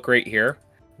 if you look right here,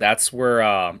 that's where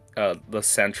the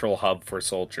central hub for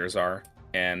soldiers are,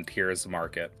 and here is the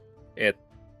market.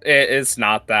 It's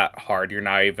not that hard. You're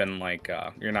not even, like,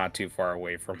 you're not too far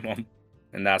away from them.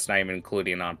 And that's not even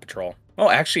including on patrol. Oh,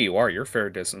 actually you are. You're a fair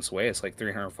distance away. It's like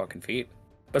 300 fucking feet.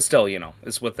 But still,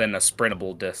 it's within a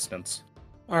sprintable distance.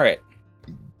 Alright.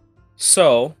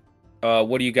 So,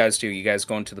 what do you guys do? You guys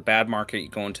going to the bad market? You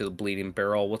going to the Bleeding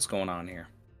Barrel? What's going on here?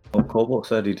 Well, Cobalt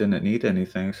said he didn't need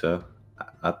anything, so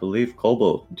I believe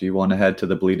Cobalt. Do you want to head to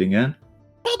the Bleeding Inn?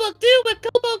 Cobalt do what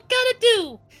Cobalt gotta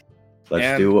do!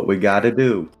 Let's do what we gotta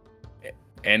do.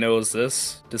 And it was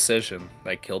this decision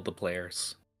that killed the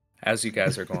players as you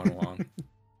guys are going along.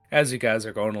 As you guys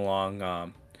are going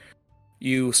along,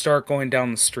 you start going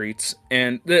down the streets,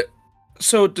 and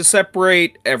so to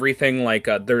separate everything, like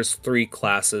there's three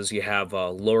classes. You have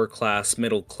lower class,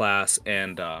 middle class,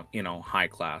 and high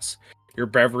class. Your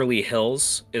Beverly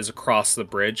Hills is across the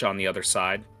bridge on the other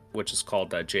side, which is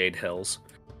called Jade Hills.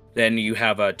 Then you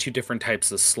have two different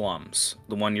types of slums.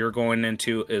 The one you're going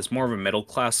into is more of a middle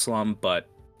class slum, but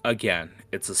again,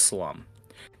 it's a slum.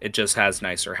 It just has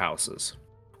nicer houses.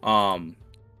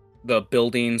 The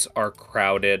buildings are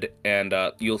crowded, and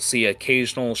you'll see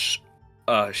occasional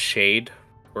shade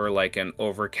or like an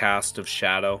overcast of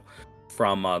shadow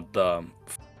from the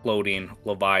floating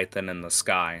Leviathan in the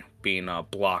sky being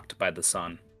blocked by the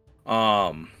sun.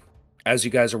 As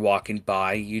you guys are walking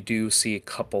by, you do see a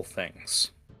couple things.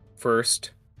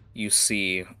 First, you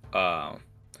see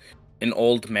an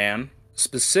old man,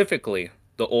 specifically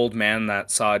the old man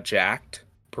that saw Jacked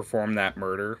perform that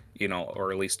murder,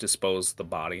 or at least dispose the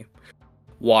body,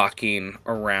 walking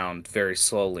around very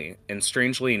slowly. And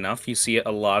strangely enough, you see a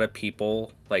lot of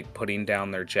people like putting down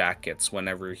their jackets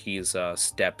whenever he's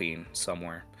stepping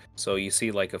somewhere. So you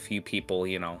see like a few people,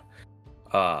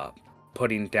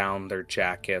 putting down their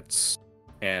jackets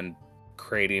and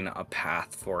creating a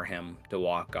path for him to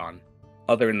walk on.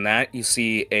 Other than that, you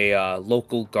see a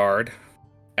local guard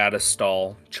at a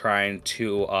stall trying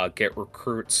to get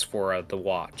recruits for the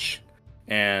watch.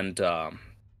 And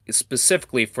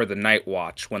specifically for the night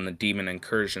watch when the demon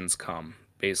incursions come,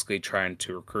 basically trying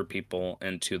to recruit people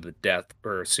into the death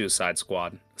or suicide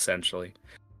squad, essentially.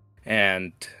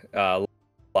 And a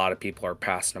lot of people are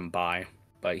passing him by,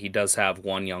 but he does have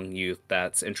one young youth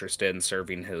that's interested in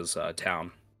serving his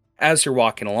town. As you're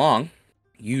walking along,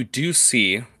 you do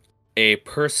see a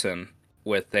person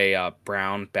with a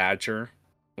brown badger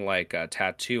like a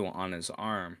tattoo on his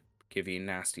arm give you a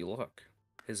nasty look.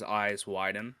 His eyes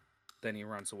widen, then he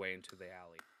runs away into the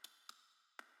alley.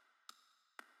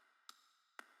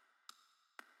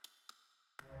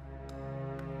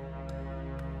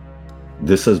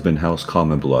 This has been House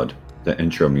Common Blood, the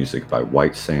intro music by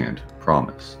White Sand,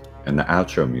 Promise, and the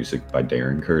outro music by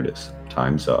Darren Curtis,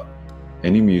 Time's Up.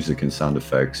 Any music and sound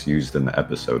effects used in the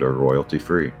episode are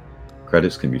royalty-free.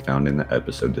 Credits can be found in the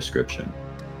episode description.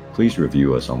 Please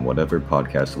review us on whatever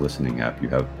podcast listening app you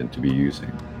happen to be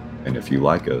using. And if you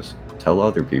like us, tell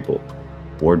other people.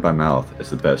 Word by mouth is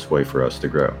the best way for us to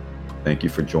grow. Thank you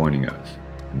for joining us,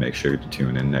 and make sure to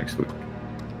tune in next week.